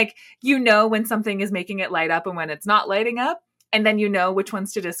saying like, you know, when something is making it light up and when it's not lighting up, and then you know which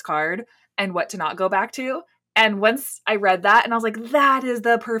ones to discard and what to not go back to. And once I read that, and I was like, that is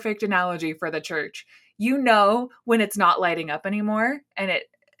the perfect analogy for the church. You know when it's not lighting up anymore, and it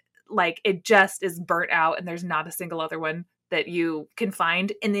just is burnt out, and there's not a single other one that you can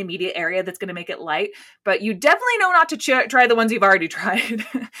find in the immediate area that's going to make it light. But you definitely know not to try the ones you've already tried.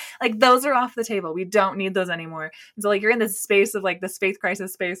 Like, those are off the table. We don't need those anymore. And so like, you're in this space of like this faith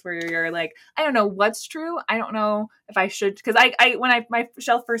crisis space where you're like, I don't know what's true. I don't know if I should, because when my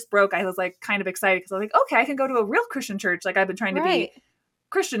shelf first broke, I was like kind of excited because I was like, okay, I can go to a real Christian church. Like, I've been trying to be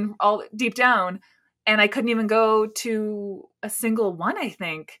Christian all deep down, and I couldn't even go to a single one, I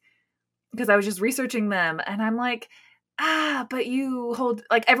think, because I was just researching them. And I'm like, but you hold,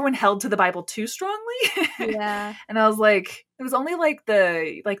 like, everyone held to the Bible too strongly. Yeah. And I was like, it was only like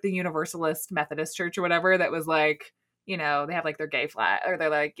the Universalist Methodist Church or whatever that was like, you know, they have like their gay flag or their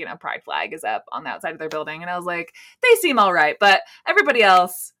like, you know, pride flag is up on the outside of their building. And I was like, they seem all right. But everybody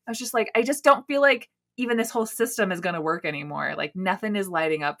else, I was just like, I just don't feel like even this whole system is going to work anymore. Like, nothing is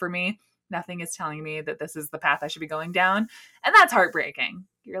lighting up for me. Nothing is telling me that this is the path I should be going down. And that's heartbreaking.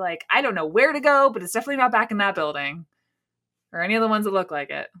 You're like, I don't know where to go, but it's definitely not back in that building or any of the ones that look like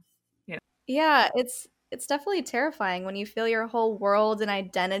it. You know? Yeah, it's definitely terrifying when you feel your whole world and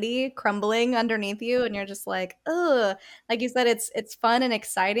identity crumbling underneath you, and you're just like, ugh. Like you said, it's fun and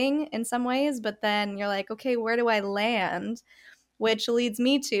exciting in some ways, but then you're like, okay, where do I land? Which leads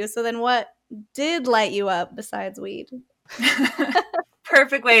me to, so then what did light you up besides weed?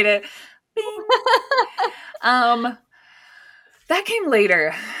 Perfect way to bing. That came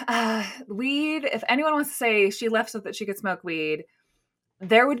later. Weed, if anyone wants to say she left so that she could smoke weed,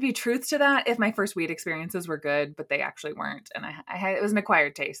 there would be truth to that if my first weed experiences were good, but they actually weren't. And I had, it was an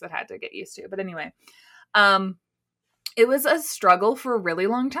acquired taste that I had to get used to. But anyway, it was a struggle for a really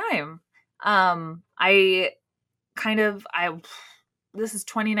long time. This is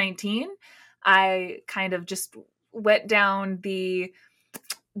 2019. I kind of just went down the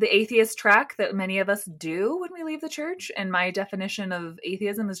atheist track that many of us do when we leave the church. And my definition of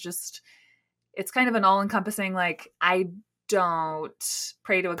atheism is just, it's kind of an all-encompassing, like, I don't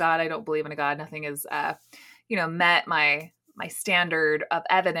pray to a God. I don't believe in a God. Nothing is, met my standard of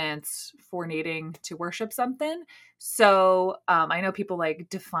evidence for needing to worship something. So I know people like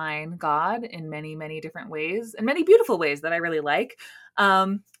define God in many, many different ways, and many beautiful ways that I really like.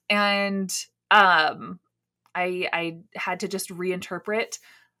 I had to just reinterpret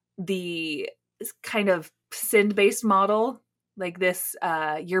the kind of sin-based model, like this,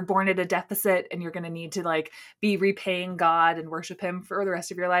 you're born at a deficit and you're going to need to like be repaying God and worship him for the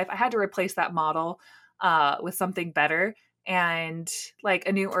rest of your life. I had to replace that model with something better, and like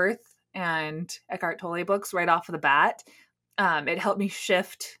A New Earth and Eckhart Tolle books right off of the bat. It helped me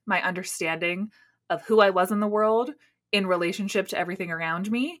shift my understanding of who I was in the world in relationship to everything around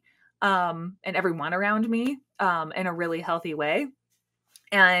me, and everyone around me, in a really healthy way.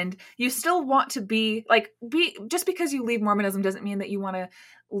 And you still want to be just because you leave Mormonism doesn't mean that you want to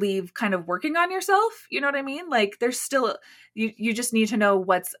leave kind of working on yourself. You know what I mean? Like, there's still, you just need to know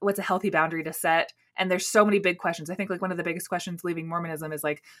what's a healthy boundary to set. And there's so many big questions. I think like one of the biggest questions leaving Mormonism is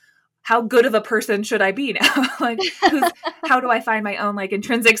like, how good of a person should I be now? Like, how do I find my own like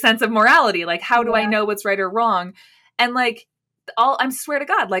intrinsic sense of morality? Like, how do I know what's right or wrong? And like, I swear to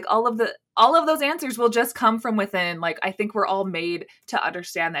God, like all of those answers will just come from within. Like, I think we're all made to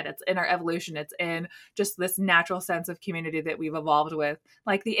understand that it's in our evolution. It's in just this natural sense of community that we've evolved with.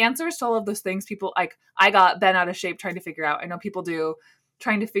 Like, the answers to all of those things, people, like, I got bent out of shape trying to figure out. I know people do,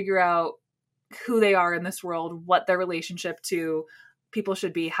 trying to figure out who they are in this world, what their relationship to people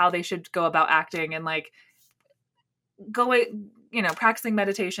should be, how they should go about acting, and like practicing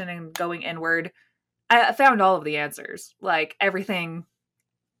meditation and going inward. I found all of the answers, like everything.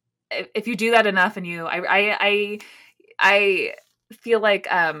 If you do that enough, and I feel like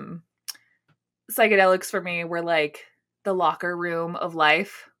psychedelics for me were like the locker room of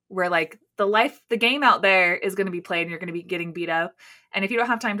life, where like the game out there is going to be played and you're going to be getting beat up. And if you don't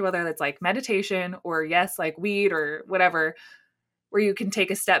have time to, whether it's like meditation or yes, like weed or whatever, where you can take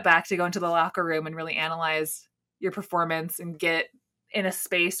a step back to go into the locker room and really analyze your performance and get in a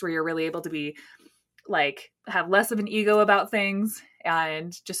space where you're really able to be like have less of an ego about things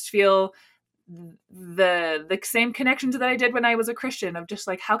and just feel the same connections that I did when I was a Christian, of just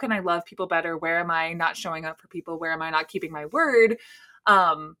like, how can I love people better? Where am I not showing up for people? Where am I not keeping my word?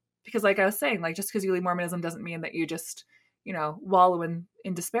 Because like I was saying, like, just because you leave Mormonism doesn't mean that you just, wallow in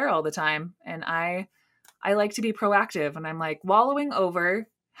despair all the time. And I like to be proactive, and I'm like wallowing over,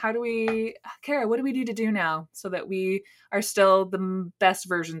 Kara, what do we need to do now so that we are still the best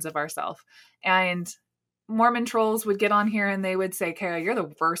versions of ourselves? And Mormon trolls would get on here and they would say, Kara, you're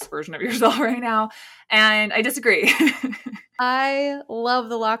the worst version of yourself right now. And I disagree. I love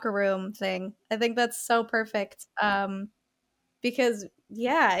the locker room thing. I think that's so perfect. Because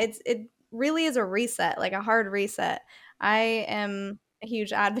yeah, it really is a reset, like a hard reset. I am a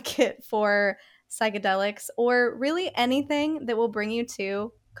huge advocate for psychedelics, or really anything that will bring you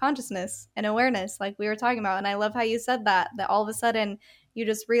to consciousness and awareness, like we were talking about. And I love how you said that all of a sudden you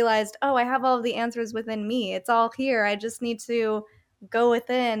just realized, oh, I have all of the answers within me. It's all here. I just need to go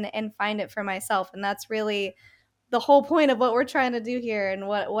within and find it for myself. And that's really the whole point of what we're trying to do here, and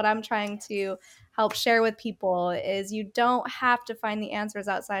what I'm trying to help share with people is you don't have to find the answers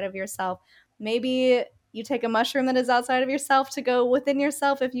outside of yourself. Maybe you take a mushroom that is outside of yourself to go within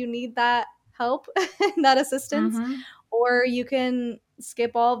yourself if you need that help and that assistance. Mm-hmm. Or you can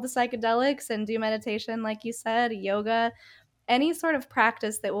skip all of the psychedelics and do meditation, like you said, yoga, any sort of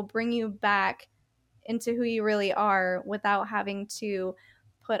practice that will bring you back into who you really are without having to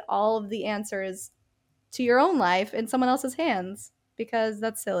put all of the answers to your own life in someone else's hands, because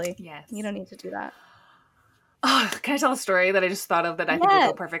that's silly. Yes. You don't need to do that. Oh, can I tell a story that I just thought of that I think will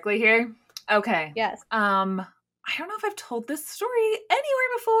go perfectly here? Okay. Yes. I don't know if I've told this story anywhere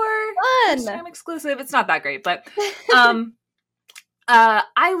before. Fun. I'm exclusive. It's not that great, but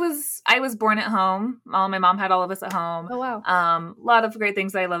I was born at home. My mom had all of us at home. Oh wow. A lot of great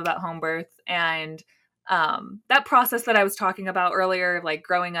things that I love about home birth, and that process that I was talking about earlier, like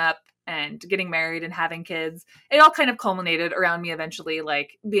growing up and getting married and having kids, it all kind of culminated around me eventually,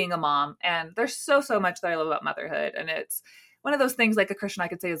 like being a mom. And there's so much that I love about motherhood, and it's one of those things, like a Christian, I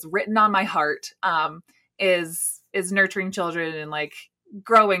could say is written on my heart, is nurturing children and like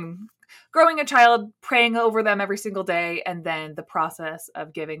growing a child, praying over them every single day, and then the process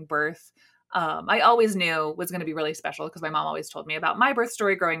of giving birth. I always knew was going to be really special because my mom always told me about my birth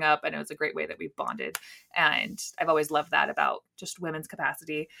story growing up, and it was a great way that we bonded. And I've always loved that about just women's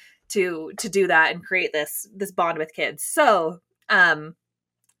capacity to do that and create this bond with kids. So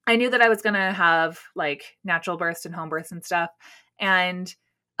I knew that I was going to have like natural births and home births and stuff. And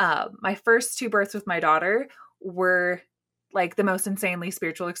my first 2 births with my daughter were like the most insanely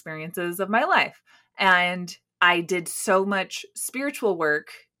spiritual experiences of my life. And I did so much spiritual work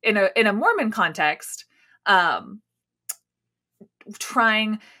in a Mormon context,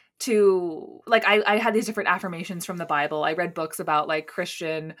 trying to, like, I had these different affirmations from the Bible. I read books about like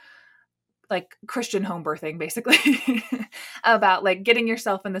Christian home birthing, basically, about like getting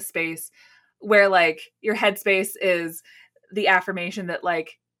yourself in the space where like your headspace is the affirmation that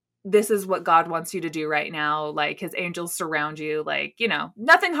like, this is what God wants you to do right now. Like his angels surround you, like,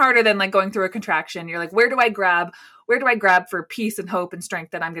 nothing harder than like going through a contraction. You're like, where do I grab for peace and hope and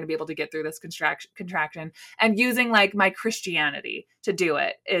strength that I'm going to be able to get through this contraction? And using like my Christianity to do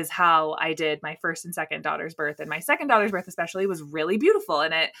it is how I did my first and second daughter's birth. And my second daughter's birth especially was really beautiful.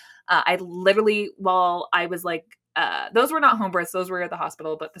 And I literally, while I was like, those were not home births, those were at the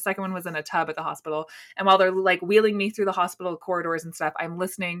hospital, but the second one was in a tub at the hospital. And while they're like wheeling me through the hospital corridors and stuff, I'm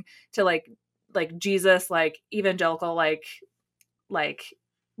listening to like Jesus, like evangelical, like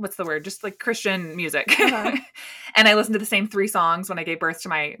what's the word? Just like Christian music. Uh-huh. And I listened to the same 3 songs when I gave birth to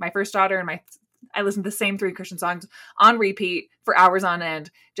my first daughter, and I listened to the same 3 Christian songs on repeat for hours on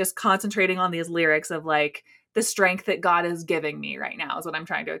end, just concentrating on these lyrics of like the strength that God is giving me right now is what I'm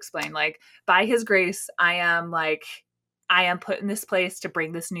trying to explain. Like by his grace, I am put in this place to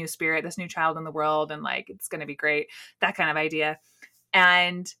bring this new spirit, this new child in the world. And like, it's going to be great. That kind of idea.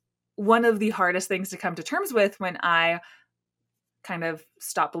 And one of the hardest things to come to terms with when I kind of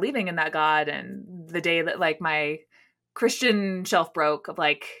stopped believing in that God, and the day that like my Christian shelf broke, of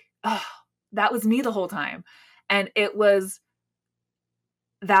like, oh, that was me the whole time. And it was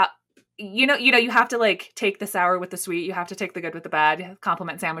that, you have to like take the sour with the sweet. You have to take the good with the bad,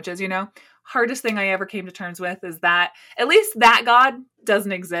 compliment sandwiches, hardest thing I ever came to terms with is that at least that God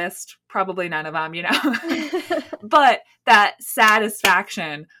doesn't exist. Probably none of them, but that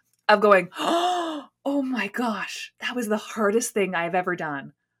satisfaction of going, oh my gosh, that was the hardest thing I've ever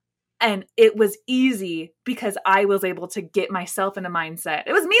done. And it was easy because I was able to get myself in a mindset.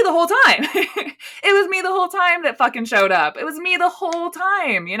 It was me the whole time. It was me the whole time that fucking showed up. It was me the whole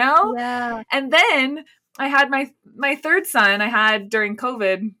time, Yeah. And then I had my third son I had during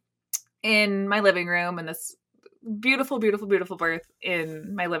COVID in my living room, and this beautiful, beautiful, beautiful birth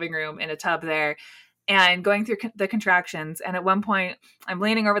in my living room in a tub there, and going through the contractions. And at one point I'm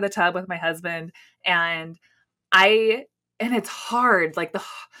leaning over the tub with my husband, and it's hard. Like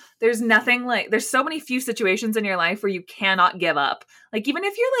there's nothing like, there's so many few situations in your life where you cannot give up. Like, even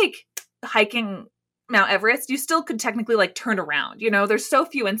if you're like hiking Mount Everest, you still could technically like turn around, there's so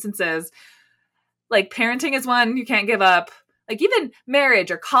few instances. Like parenting is one you can't give up. Like even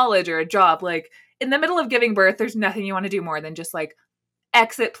marriage or college or a job, like in the middle of giving birth, there's nothing you want to do more than just like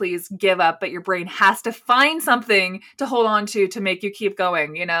exit, please, give up. But your brain has to find something to hold on to make you keep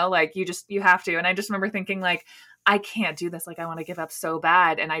going, like you have to. And I just remember thinking like, I can't do this. Like, I want to give up so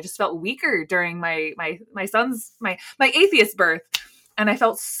bad. And I just felt weaker during my son's, my atheist birth. And I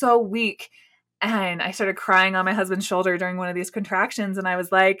felt so weak. And I started crying on my husband's shoulder during one of these contractions. And I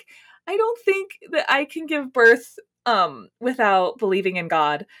was like, I don't think that I can give birth without believing in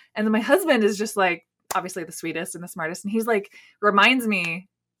God. And then my husband is just like, obviously the sweetest and the smartest. And he's like, reminds me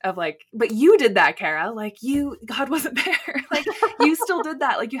of like, but you did that, Kara. Like God wasn't there. Like you still did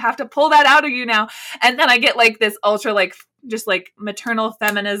that. Like you have to pull that out of you now. And then I get like this ultra, like just like maternal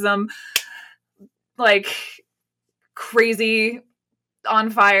feminism, like crazy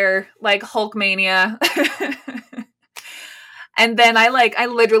on fire, like Hulk mania. And then I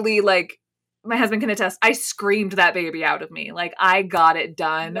literally like, my husband can attest, I screamed that baby out of me. Like I got it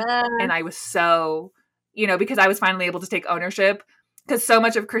done. Yeah. And I was so, because I was finally able to take ownership. Because so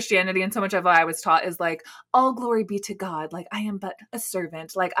much of Christianity and so much of what I was taught is like, all glory be to God. Like I am but a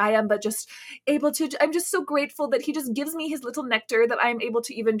servant. Like I am but just able to, I'm just so grateful that he just gives me his little nectar, that I'm able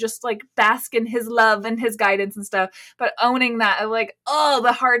to even just like bask in his love and his guidance and stuff. But owning that, like,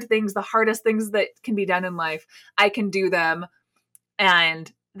 the hard things, the hardest things that can be done in life, I can do them.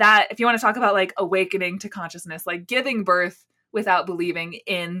 And that, if you want to talk about like awakening to consciousness, like giving birth without believing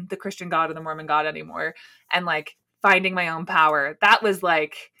in the Christian God or the Mormon God anymore, and like finding my own power, that was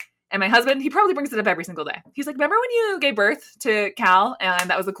like, and my husband, he probably brings it up every single day. He's like, remember when you gave birth to Cal? And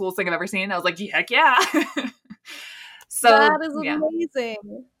that was the coolest thing I've ever seen. I was like, heck yeah. So that is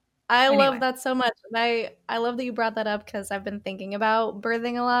amazing. I love that so much. And I love that you brought that up, because I've been thinking about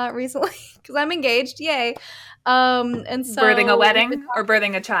birthing a lot recently, because I'm engaged. Yay. And so birthing a wedding or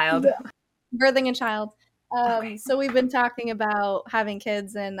birthing a child? Yeah, birthing a child. Okay. So we've been talking about having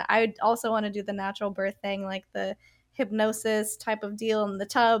kids, and I also want to do the natural birth thing, like the hypnosis type of deal in the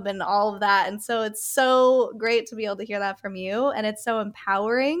tub and all of that. And so it's so great to be able to hear that from you, and it's so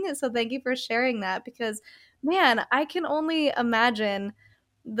empowering. So thank you for sharing that, because man, I can only imagine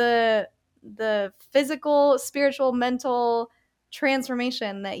the physical, spiritual, mental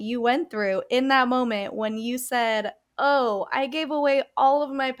transformation that you went through in that moment when you said, oh, I gave away all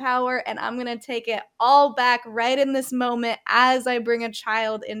of my power and I'm going to take it all back right in this moment as I bring a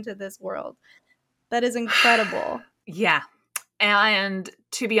child into this world. That is incredible. Yeah. And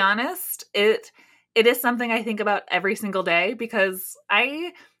to be honest, it is something I think about every single day, because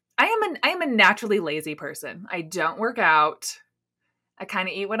I am a naturally lazy person. I don't work out. I kind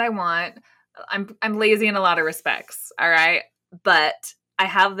of eat what I want. I'm lazy in a lot of respects. All right. But I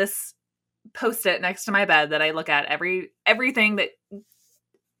have this Post-it next to my bed that I look at everything that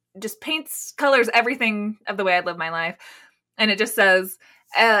just paints, colors everything of the way I live my life. And it just says,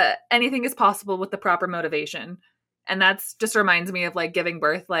 anything is possible with the proper motivation. And that's just reminds me of like giving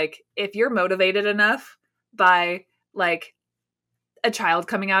birth. Like if you're motivated enough by like a child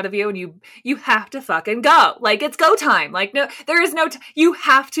coming out of you, and you have to fucking go. Like it's go time. Like no, there is no, you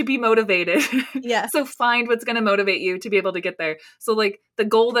have to be motivated. Yeah. So find what's going to motivate you to be able to get there. So like the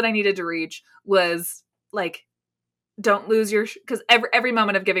goal that I needed to reach was like, don't lose your, because every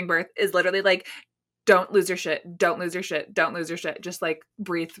moment of giving birth is literally like, don't lose your shit. Don't lose your shit. Don't lose your shit. Just like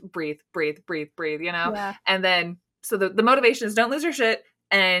breathe, Yeah. And then, so the motivation is don't lose your shit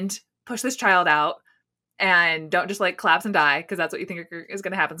and push this child out. And don't just like collapse and die, because that's what you think is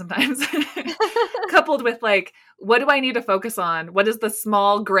going to happen sometimes. Coupled with like, what do I need to focus on? What is the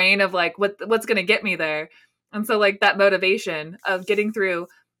small grain of like, what's going to get me there? And so like that motivation of getting through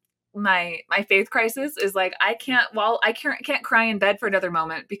my faith crisis is like, I can't cry in bed for another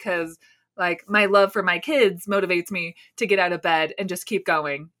moment, because like my love for my kids motivates me to get out of bed and just keep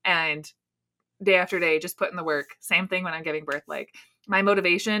going. And day after day, just put in the work. Same thing when I'm giving birth. Like, my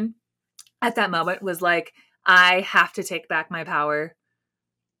motivation at that moment was like, I have to take back my power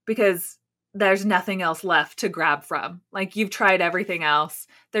because there's nothing else left to grab from. Like, you've tried everything else.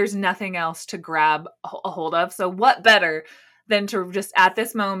 There's nothing else to grab a hold of. So what better than to just at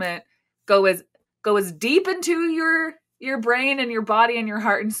this moment go as deep into your brain and your body and your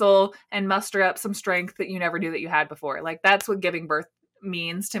heart and soul and muster up some strength that you never knew that you had before. Like, that's what giving birth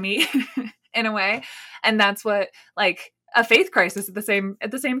means to me in a way. And that's what, like, a faith crisis at the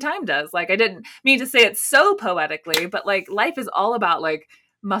same time does. Like, I didn't mean to say it so poetically, but like, life is all about like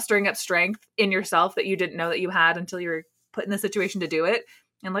mustering up strength in yourself that you didn't know that you had until you were put in the situation to do it.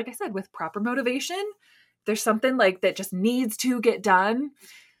 And like I said, with proper motivation, there's something like that just needs to get done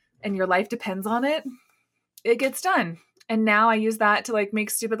and your life depends on it. It gets done. And now I use that to like make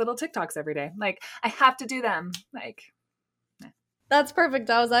stupid little TikToks every day. Like, I have to do them. Like, That's perfect.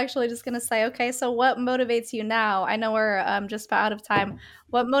 I was actually just going to say, okay, so what motivates you now? I know we're just about out of time.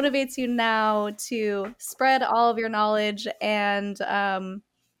 What motivates you now to spread all of your knowledge and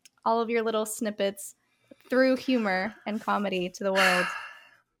all of your little snippets through humor and comedy to the world?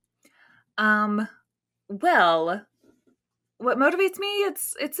 Well, what motivates me,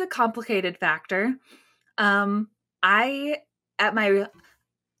 it's a complicated factor. If I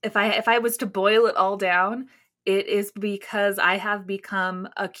was to boil it all down, it is because I have become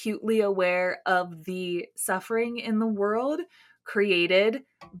acutely aware of the suffering in the world created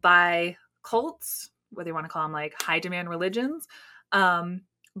by cults, whether you want to call them like high demand religions,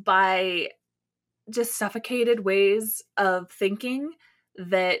 by just suffocated ways of thinking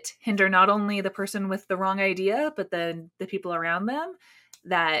that hinder not only the person with the wrong idea, but then the people around them,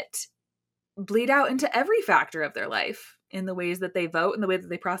 that bleed out into every factor of their life in the ways that they vote and the way that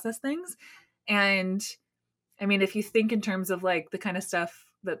they process things. And I mean, if you think in terms of like the kind of stuff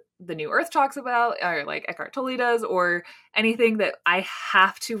that the New Earth talks about, or like Eckhart Tolle does, or anything, that I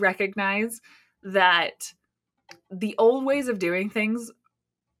have to recognize that the old ways of doing things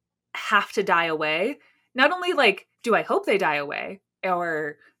have to die away. Not only like, do I hope they die away,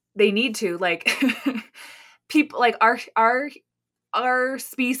 or they need to, like, people like our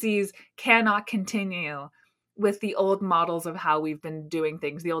species cannot continue with the old models of how we've been doing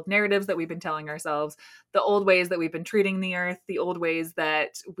things, the old narratives that we've been telling ourselves, the old ways that we've been treating the earth, the old ways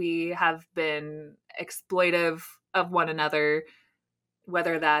that we have been exploitive of one another,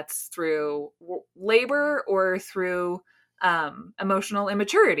 whether that's through labor or through emotional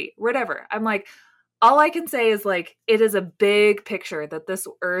immaturity, whatever. I'm like, all I can say is like, it is a big picture that this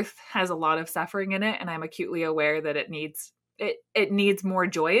earth has a lot of suffering in it. And I'm acutely aware that it needs more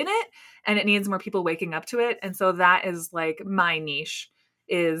joy in it, and it needs more people waking up to it. And so that is like my niche,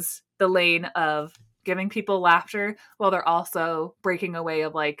 is the lane of giving people laughter while they're also breaking away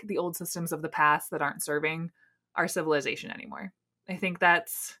of like the old systems of the past that aren't serving our civilization anymore. I think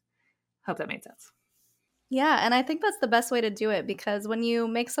hope that made sense. Yeah, and I think that's the best way to do it, because when you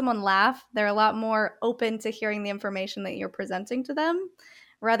make someone laugh, they're a lot more open to hearing the information that you're presenting to them,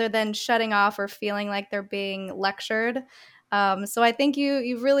 rather than shutting off or feeling like they're being lectured. So I think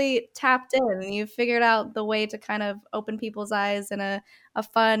you've really tapped in. You've figured out the way to kind of open people's eyes in a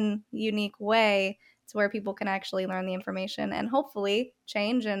fun, unique way, to where people can actually learn the information and hopefully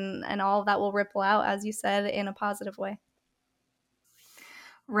change, and all of that will ripple out, as you said, in a positive way.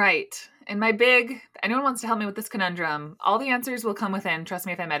 Right. And anyone wants to help me with this conundrum, all the answers will come within, trust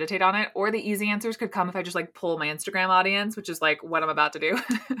me, if I meditate on it, or the easy answers could come if I just like pull my Instagram audience, which is like what I'm about to do.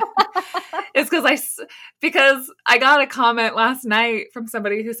 It's because I got a comment last night from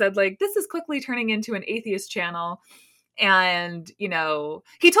somebody who said like, this is quickly turning into an atheist channel. And, you know,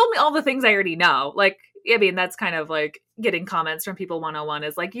 he told me all the things I already know. Like, I mean, that's kind of like getting comments from people 101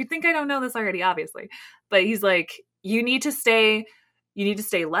 is like, you think I don't know this already, obviously. But he's like, you need to stay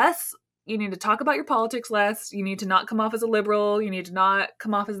less. You need to talk about your politics less. You need to not come off as a liberal. You need to not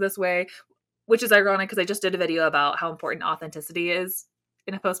come off as this way, which is ironic because I just did a video about how important authenticity is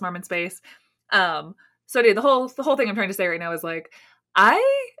in a post-Mormon space. So dude, the whole thing I'm trying to say right now is like, I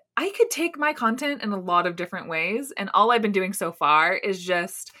could take my content in a lot of different ways. And all I've been doing so far is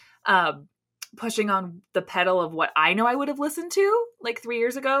just pushing on the pedal of what I know I would have listened to like 3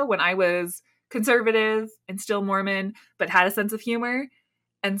 years ago when I was conservative and still Mormon, but had a sense of humor.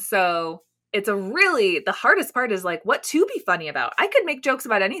 And so the hardest part is like, what to be funny about. I could make jokes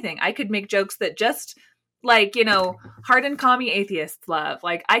about anything. I could make jokes that just like, you know, hardened commie atheists love.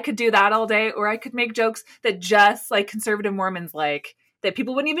 Like, I could do that all day, or I could make jokes that just like conservative Mormons like, that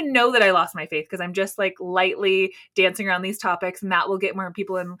people wouldn't even know that I lost my faith because I'm just like lightly dancing around these topics, and that will get more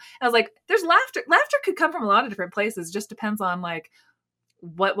people in. I was like, there's laughter. Laughter could come from a lot of different places. Just depends on like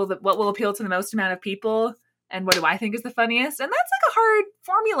what will appeal to the most amount of people, and what do I think is the funniest. And that's like a hard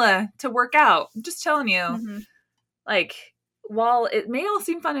formula to work out. I'm just telling you. Mm-hmm. Like, while it may all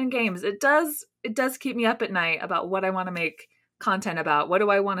seem fun in games, it does keep me up at night about what I want to make content about. What do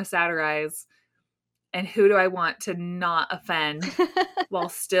I want to satirize? And who do I want to not offend while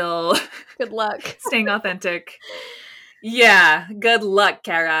still good luck staying authentic? Yeah, good luck,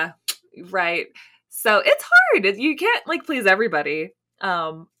 Kara. Right. So it's hard. You can't like please everybody.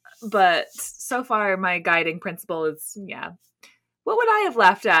 But so far my guiding principle is, what would I have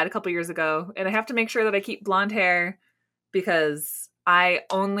laughed at a couple years ago? And I have to make sure that I keep blonde hair because I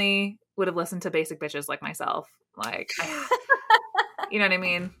only would have listened to basic bitches like myself. Like, you know what I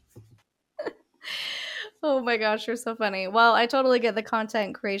mean? Oh my gosh, you're so funny. Well, I totally get the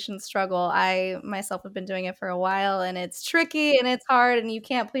content creation struggle. I myself have been doing it for a while, and it's tricky and it's hard and you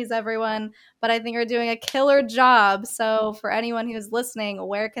can't please everyone, but I think you're doing a killer job. So for anyone who's listening,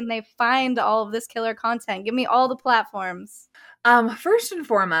 where can they find all of this killer content? Give me all the platforms. First and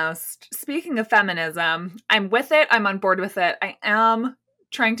foremost, speaking of feminism, I'm with it. I'm on board with it. I am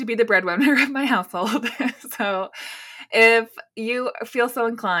trying to be the breadwinner of my household. So if you feel so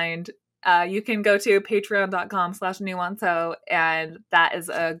inclined, you can go to patreon.com/NuanceHoe, and that is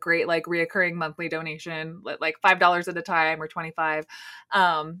a great like reoccurring monthly donation, like $5 at a time or $25,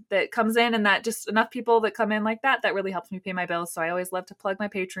 that comes in, and that just enough people that come in like that really helps me pay my bills. So I always love to plug my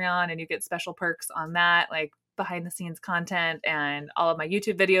Patreon, and you get special perks on that, like behind the scenes content, and all of my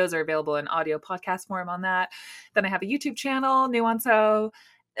YouTube videos are available in audio podcast form on that. Then I have a YouTube channel, NuanceHoe,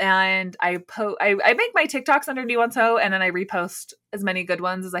 and I make my TikToks under NuanceHoe, and then I repost as many good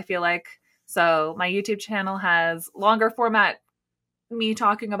ones as I feel like. So my YouTube channel has longer format, me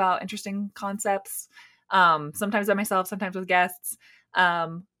talking about interesting concepts, sometimes by myself, sometimes with guests.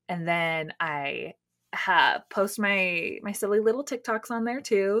 And then I post my silly little TikToks on there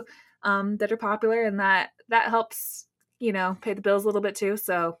too, that are popular, and that helps, pay the bills a little bit too.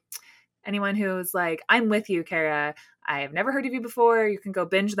 So anyone who's like, I'm with you, Kara, I have never heard of you before, you can go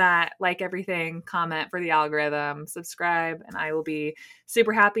binge that, like everything, comment for the algorithm, subscribe, and I will be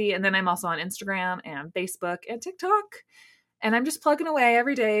super happy. And then I'm also on Instagram and Facebook and TikTok, and I'm just plugging away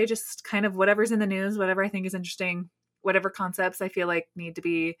every day, just kind of whatever's in the news, whatever I think is interesting, whatever concepts I feel like need to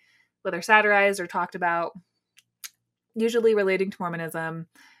be whether satirized or talked about, usually relating to Mormonism,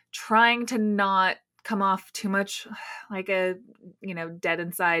 trying to not come off too much like a dead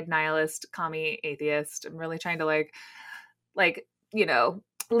inside nihilist commie atheist. I'm really trying to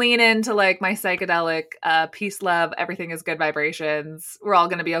lean into like my psychedelic peace, love, everything is good vibrations, we're all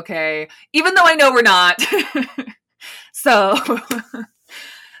gonna be okay, even though I know we're not. So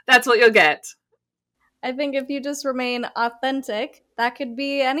that's what you'll get. I think if you just remain authentic, that could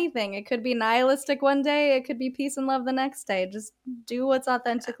be anything. It could be nihilistic one day. It could be peace and love the next day. Just do what's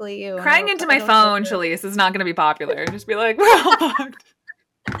authentically you. Crying into my phone, Shalise, is not going to be popular. Just be like, we're all fucked.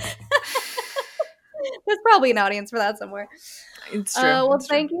 There's probably an audience for that somewhere. It's true. Well,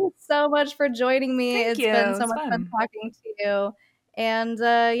 thank you so much for joining me. It's been so much fun talking to you. And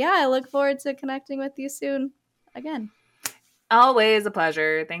I look forward to connecting with you soon again. Always a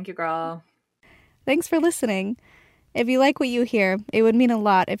pleasure. Thank you, girl. Thanks for listening. If you like what you hear, it would mean a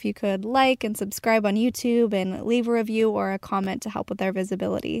lot if you could like and subscribe on YouTube and leave a review or a comment to help with our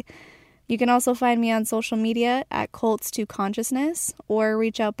visibility. You can also find me on social media at Cults to Consciousness, or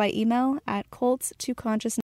reach out by email at cults2consciousness